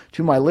goaltender,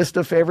 to my list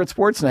of favorite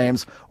sports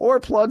names, or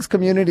plugs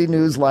community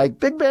news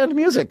like Big Band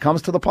Music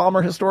comes to the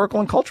Palmer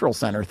Historical and Cultural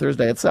Center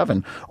Thursday at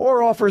 7,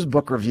 or offers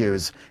book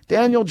reviews.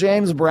 Daniel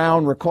James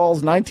Brown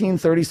recalls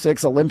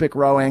 1936 Olympic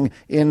rowing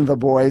in The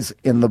Boys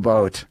in the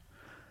Boat.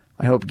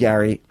 I hope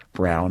Gary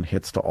Brown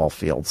hits to all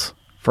fields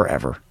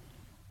forever.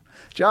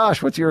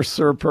 Josh, what's your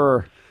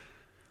surper?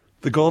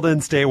 The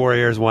Golden State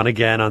Warriors won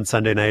again on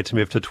Sunday night to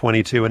move to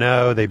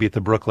 22-0. They beat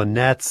the Brooklyn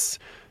Nets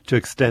to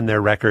extend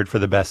their record for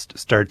the best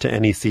start to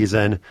any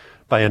season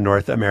by a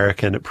North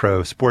American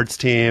pro sports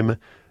team.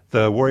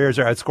 The Warriors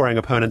are outscoring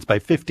opponents by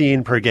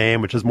 15 per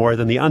game, which is more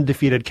than the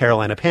undefeated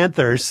Carolina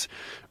Panthers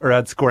are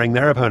outscoring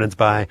their opponents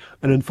by.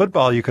 And in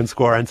football, you can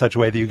score in such a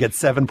way that you get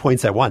 7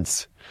 points at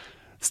once.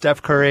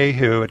 Steph Curry,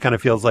 who it kind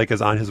of feels like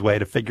is on his way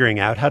to figuring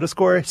out how to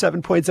score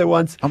 7 points at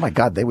once. Oh, my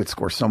God, they would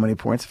score so many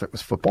points if it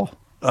was football.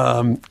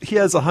 He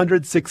has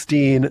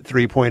 116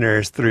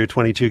 three-pointers through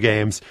 22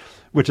 games,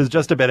 which is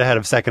just a bit ahead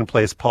of second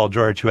place Paul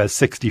George, who has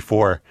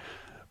 64.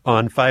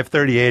 On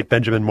 538,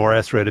 Benjamin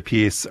Morris wrote a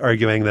piece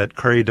arguing that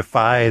Curry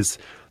defies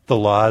the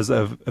laws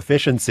of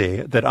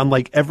efficiency, that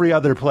unlike every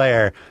other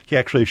player, he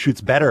actually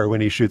shoots better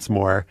when he shoots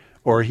more,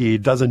 or he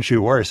doesn't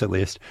shoot worse, at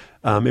least.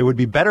 It would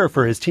be better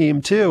for his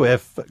team, too,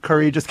 if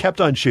Curry just kept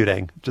on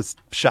shooting, just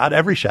shot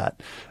every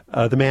shot.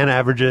 The man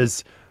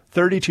averages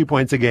 32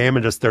 points a game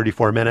in just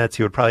 34 minutes.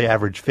 He would probably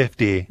average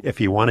 50 if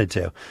he wanted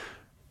to.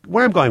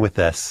 Where I'm going with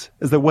this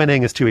is that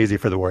winning is too easy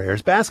for the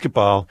Warriors.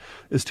 Basketball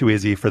is too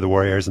easy for the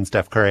Warriors and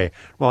Steph Curry.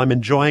 While I'm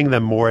enjoying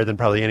them more than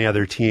probably any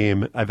other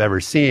team I've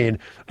ever seen,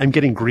 I'm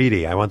getting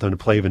greedy. I want them to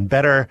play even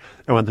better.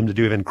 I want them to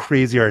do even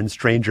crazier and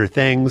stranger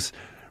things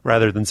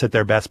rather than sit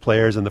their best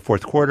players in the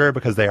fourth quarter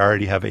because they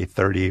already have a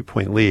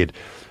 30-point lead.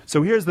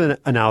 So here's the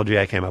analogy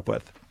I came up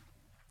with.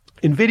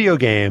 In video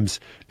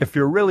games, if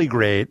you're really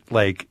great,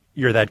 like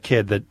you're that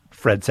kid that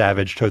Fred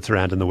Savage totes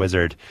around in The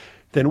Wizard,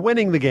 then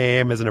winning the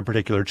game isn't a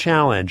particular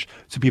challenge.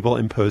 So people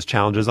impose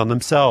challenges on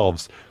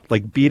themselves,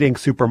 like beating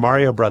Super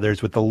Mario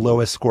Brothers with the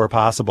lowest score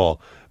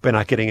possible by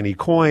not getting any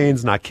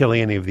coins, not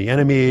killing any of the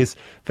enemies,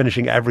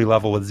 finishing every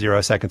level with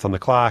 0 seconds on the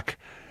clock.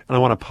 And I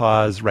want to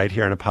pause right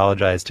here and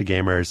apologize to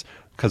gamers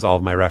because all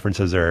of my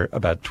references are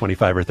about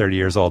 25 or 30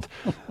 years old.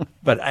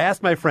 But I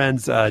asked my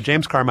friends,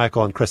 James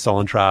Carmichael and Chris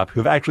Solentrop,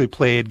 who've actually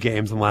played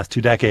games in the last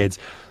 2 decades.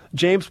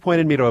 James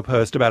pointed me to a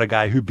post about a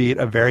guy who beat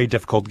a very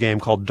difficult game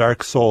called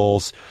Dark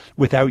Souls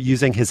without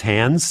using his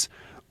hands,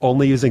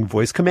 only using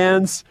voice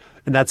commands.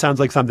 And that sounds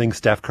like something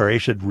Steph Curry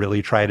should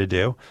really try to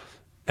do.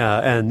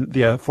 And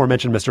the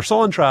aforementioned Mr.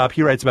 Solentrop,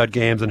 he writes about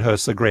games and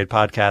hosts a great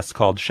podcast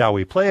called Shall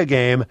We Play a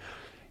Game?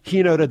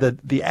 He noted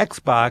that the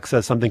Xbox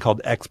has something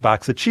called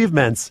Xbox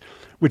Achievements,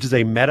 which is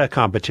a meta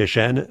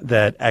competition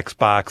that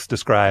Xbox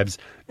describes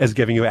as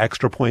giving you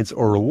extra points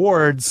or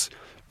rewards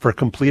for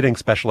completing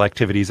special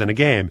activities in a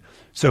game.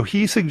 So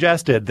he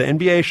suggested the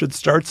NBA should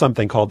start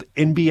something called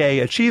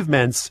NBA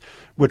Achievements,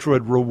 which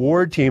would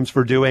reward teams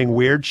for doing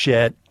weird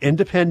shit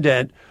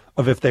independent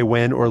of if they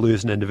win or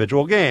lose an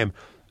individual game.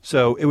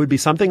 So it would be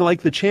something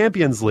like the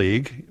Champions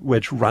League,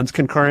 which runs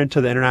concurrent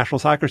to the international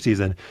soccer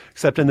season,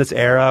 except in this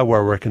era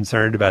where we're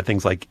concerned about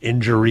things like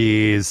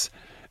injuries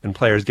and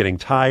players getting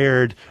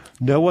tired,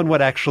 no one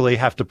would actually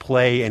have to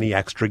play any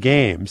extra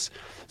games.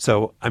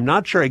 So I'm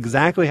not sure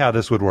exactly how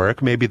this would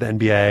work. Maybe the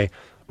NBA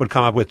would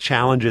come up with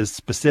challenges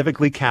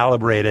specifically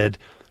calibrated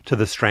to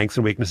the strengths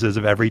and weaknesses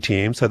of every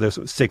team. So the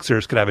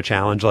Sixers could have a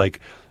challenge like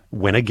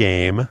win a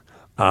game.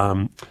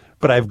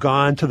 But I've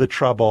gone to the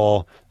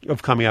trouble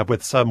of coming up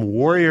with some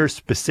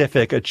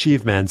Warrior-specific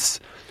achievements,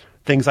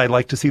 things I'd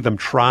like to see them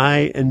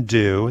try and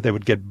do. They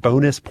would get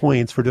bonus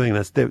points for doing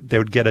this. They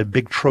would get a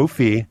big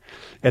trophy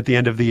at the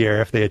end of the year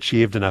if they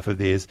achieved enough of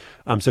these.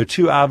 So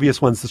 2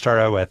 obvious ones to start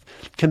out with.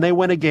 Can they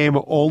win a game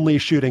only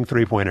shooting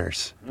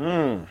 3-pointers?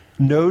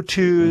 No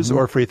twos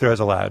or free throws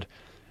allowed.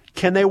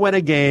 Can they win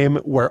a game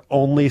where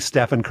only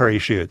Stephen Curry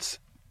shoots?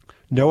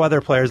 No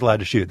other players allowed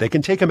to shoot. They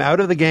can take him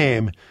out of the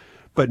game,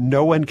 but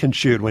no one can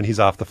shoot when he's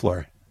off the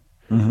floor.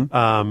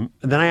 And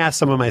then I asked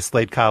some of my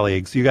Slate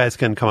colleagues, you guys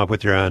can come up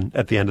with your own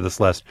at the end of this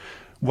list.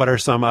 What are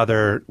some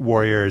other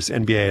Warriors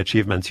NBA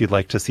achievements you'd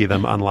like to see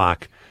them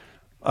unlock?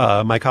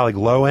 My colleague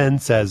Lowen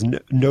says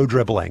no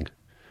dribbling,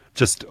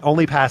 just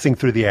only passing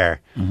through the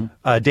air.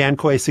 Dan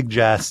Coy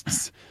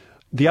suggests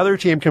the other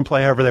team can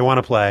play however they want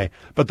to play,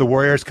 but the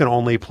Warriors can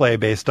only play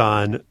based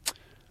on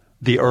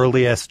the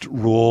earliest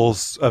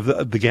rules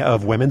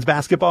of women's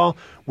basketball,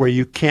 where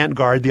you can't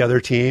guard the other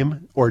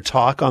team or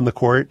talk on the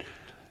court,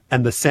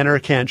 and the center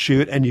can't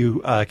shoot, and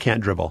you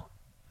can't dribble.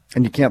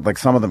 And you can't, like,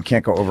 some of them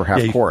can't go over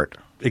half court.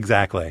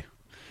 Exactly.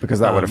 Because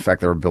that would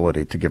affect their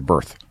ability to give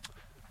birth.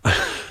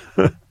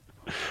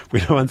 We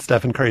don't want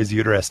Stephen Curry's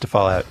uterus to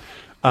fall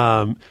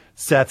out.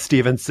 Seth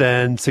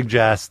Stevenson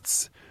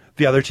suggests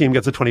the other team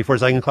gets a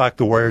 24-second clock.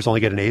 The Warriors only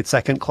get an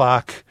 8-second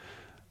clock.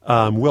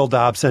 Will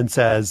Dobson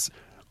says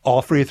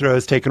all free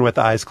throws taken with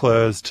eyes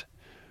closed.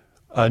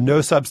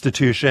 No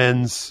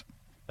substitutions.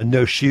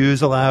 No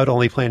shoes allowed.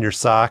 Only play in your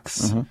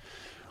socks.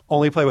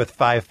 Only play with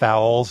 5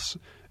 fouls.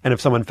 And if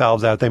someone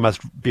fouls out, they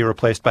must be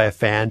replaced by a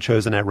fan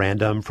chosen at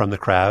random from the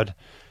crowd.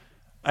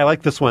 I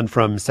like this one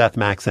from Seth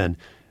Maxon.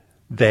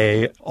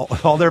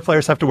 All their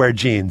players have to wear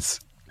jeans.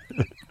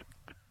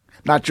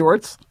 Not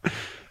jorts?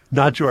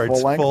 Not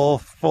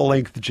jorts.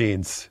 Full-length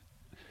jeans.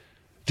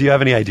 Do you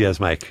have any ideas,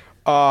 Mike?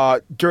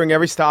 During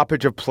every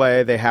stoppage of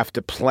play, they have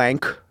to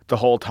plank the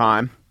whole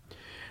time.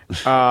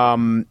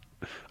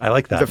 I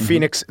like that.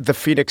 The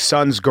Phoenix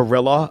Suns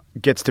gorilla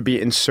gets to be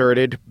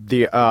inserted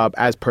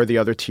as per the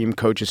other team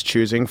coach's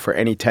choosing for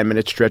any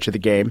 10-minute stretch of the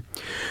game.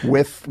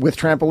 With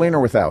trampoline or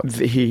without?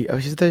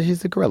 He's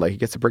the gorilla. He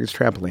gets to bring his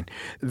trampoline.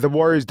 The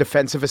Warriors'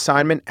 defensive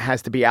assignment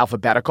has to be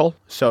alphabetical,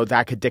 so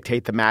that could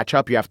dictate the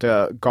matchup. You have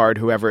to guard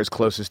whoever is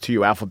closest to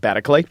you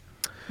alphabetically.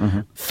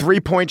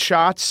 3-point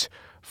shots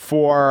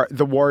for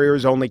the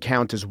Warriors only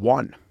count as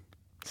 1.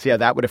 See how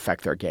that would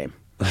affect their game.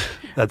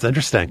 That's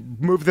interesting.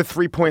 Move the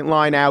 3-point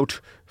line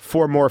out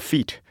 4 more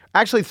feet.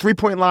 Actually,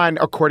 3-point line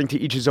according to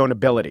each's own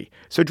ability.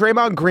 So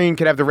Draymond Green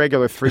could have the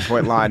regular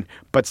 3-point line,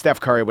 but Steph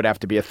Curry would have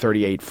to be a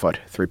 38-foot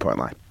 3-point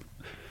line.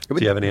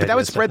 Do you have any ideas? That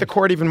would spread the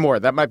court even more.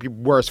 That might be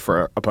worse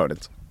for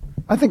opponents.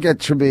 I think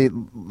it should be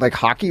like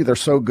hockey. They're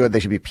so good, they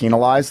should be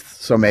penalized.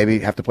 So maybe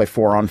have to play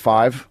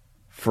 4-on-5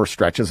 for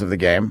stretches of the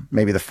game.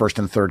 Maybe the first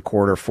and third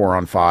quarter,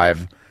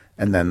 4-on-5,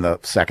 and then the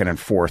second and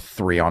fourth,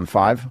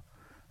 3-on-5.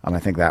 I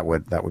think that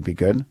would be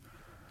good.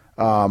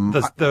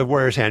 The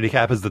Warriors'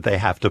 handicap is that they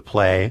have to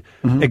play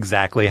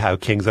exactly how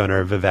Kings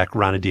owner Vivek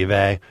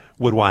Ranadive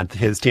would want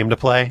his team to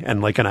play,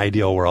 and like an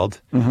ideal world.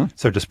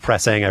 So just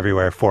pressing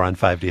everywhere,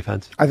 4-on-5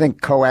 defense. I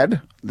think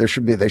co-ed.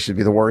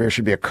 The Warriors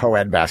should be a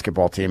co-ed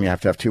basketball team. You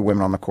have to have 2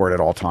 women on the court at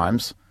all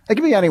times. They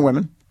can be any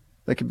women.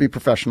 They could be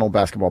professional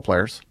basketball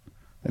players.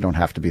 They don't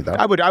have to be that.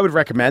 I would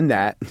recommend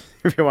that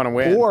if you want to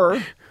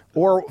win.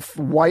 Or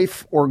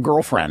wife or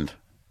girlfriend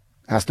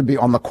has to be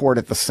on the court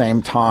at the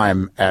same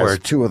time as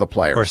 2 of the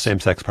players. Or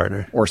same-sex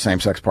partner.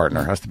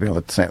 Has to be on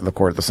the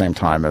court at the same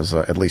time as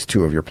at least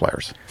 2 of your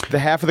players. The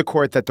half of the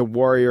court that the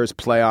Warriors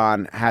play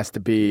on has to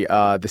be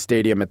the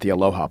stadium at the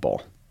Aloha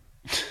Bowl.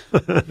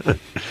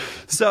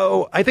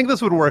 So I think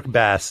this would work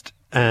best.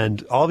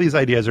 And all these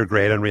ideas are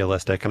great and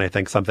realistic. And I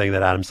think something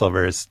that Adam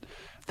Silver is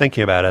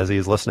thinking about as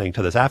he's listening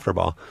to this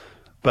Afterball.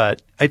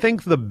 But I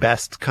think the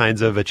best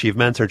kinds of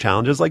achievements or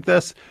challenges like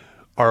this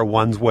are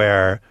ones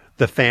where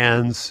the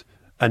fans,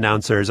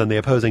 announcers, and the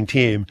opposing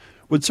team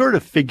would sort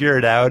of figure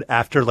it out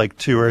after like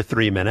 2 or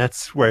 3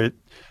 minutes, where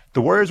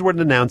the Warriors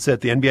wouldn't announce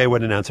it, the NBA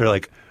wouldn't announce it.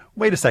 Like,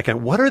 wait a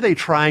second, what are they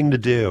trying to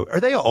do? Are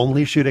they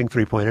only shooting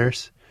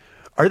 3-pointers?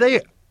 Are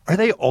they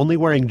only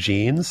wearing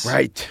jeans?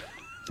 Right.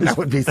 That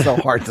would be so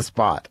hard to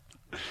spot.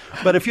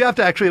 But if you have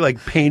to actually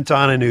like paint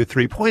on a new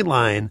 3-point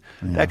line,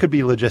 that could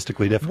be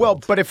logistically difficult. Well,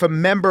 but if a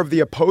member of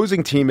the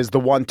opposing team is the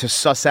one to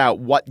suss out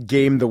what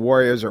game the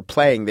Warriors are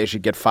playing, they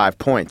should get 5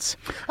 points.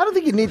 I don't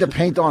think you need to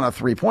paint on a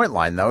 3-point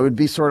line, though. It would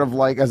be sort of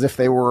like as if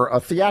they were a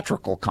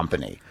theatrical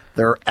company.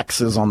 There are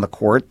X's on the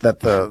court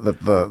that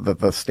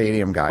the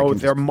stadium guy can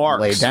they're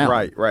marks. Lay down.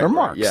 Right. They're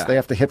marks. Yeah. They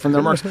have to hit from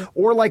their marks.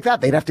 Or like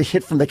that, they'd have to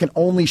hit from, they can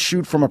only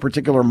shoot from a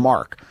particular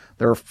mark.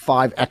 There are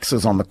 5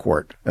 X's on the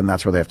court, and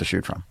that's where they have to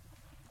shoot from.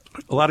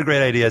 A lot of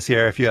great ideas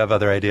here. If you have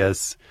other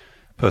ideas,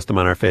 post them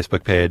on our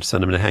Facebook page.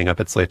 Send them to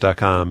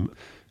hangup@slate.com.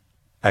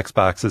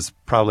 Xbox is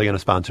probably going to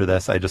sponsor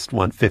this. I just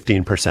want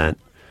 15%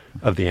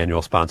 of the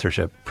annual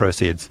sponsorship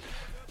proceeds.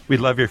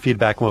 We'd love your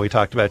feedback on what we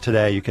talked about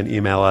today. You can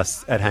email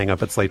us at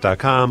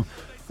hangup@slate.com.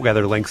 We'll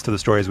gather links to the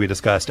stories we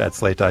discussed at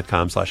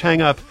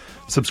slate.com/hangup.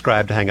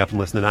 Subscribe to Hang Up and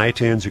listen in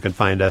iTunes. You can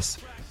find us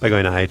by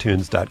going to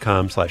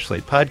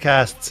itunes.com/slate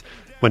podcasts.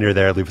 When you're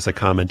there, leave us a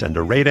comment and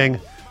a rating.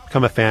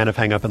 Become a fan of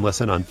Hang Up and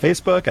Listen on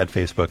Facebook at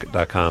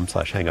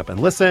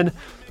facebook.com/hangupandlisten.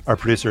 Our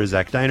producer is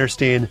Zach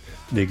Dinerstein, and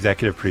the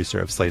executive producer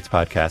of Slate's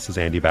podcast is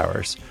Andy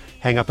Bowers.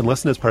 Hang Up and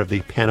Listen is part of the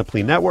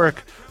Panoply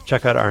Network.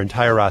 Check out our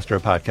entire roster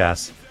of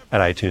podcasts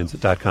at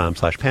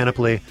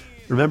itunes.com/panoply.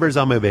 Remember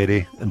Zalmo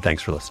Beatty, and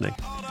thanks for listening.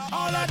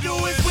 All I do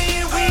is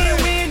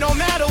win, no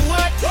matter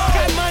what.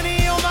 Got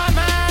money on my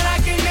mind, I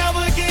can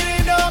never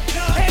get enough.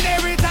 And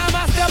every time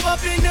I step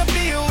up in the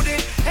building,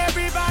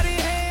 everybody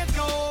hands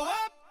go up.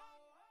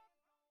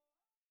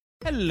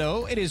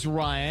 Hello, it is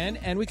Ryan,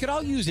 and we could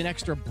all use an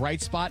extra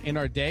bright spot in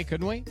our day,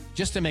 couldn't we?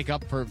 Just to make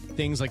up for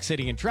things like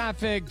sitting in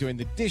traffic, doing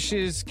the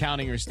dishes,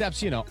 counting your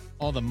steps,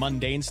 all the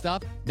mundane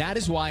stuff. That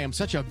is why I'm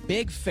such a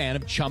big fan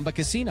of Chumba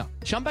Casino.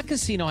 Chumba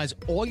Casino has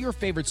all your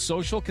favorite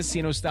social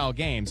casino-style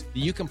games that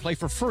you can play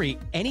for free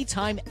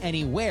anytime,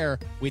 anywhere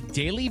with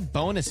daily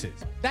bonuses.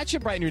 That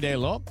should brighten your day a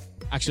little.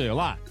 Actually, a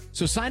lot.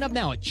 So sign up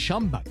now at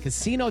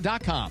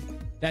ChumbaCasino.com.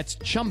 That's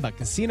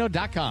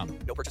ChumbaCasino.com.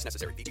 No purchase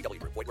necessary. VGW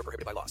Group. Void where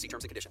prohibited by law. See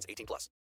terms and conditions. 18+.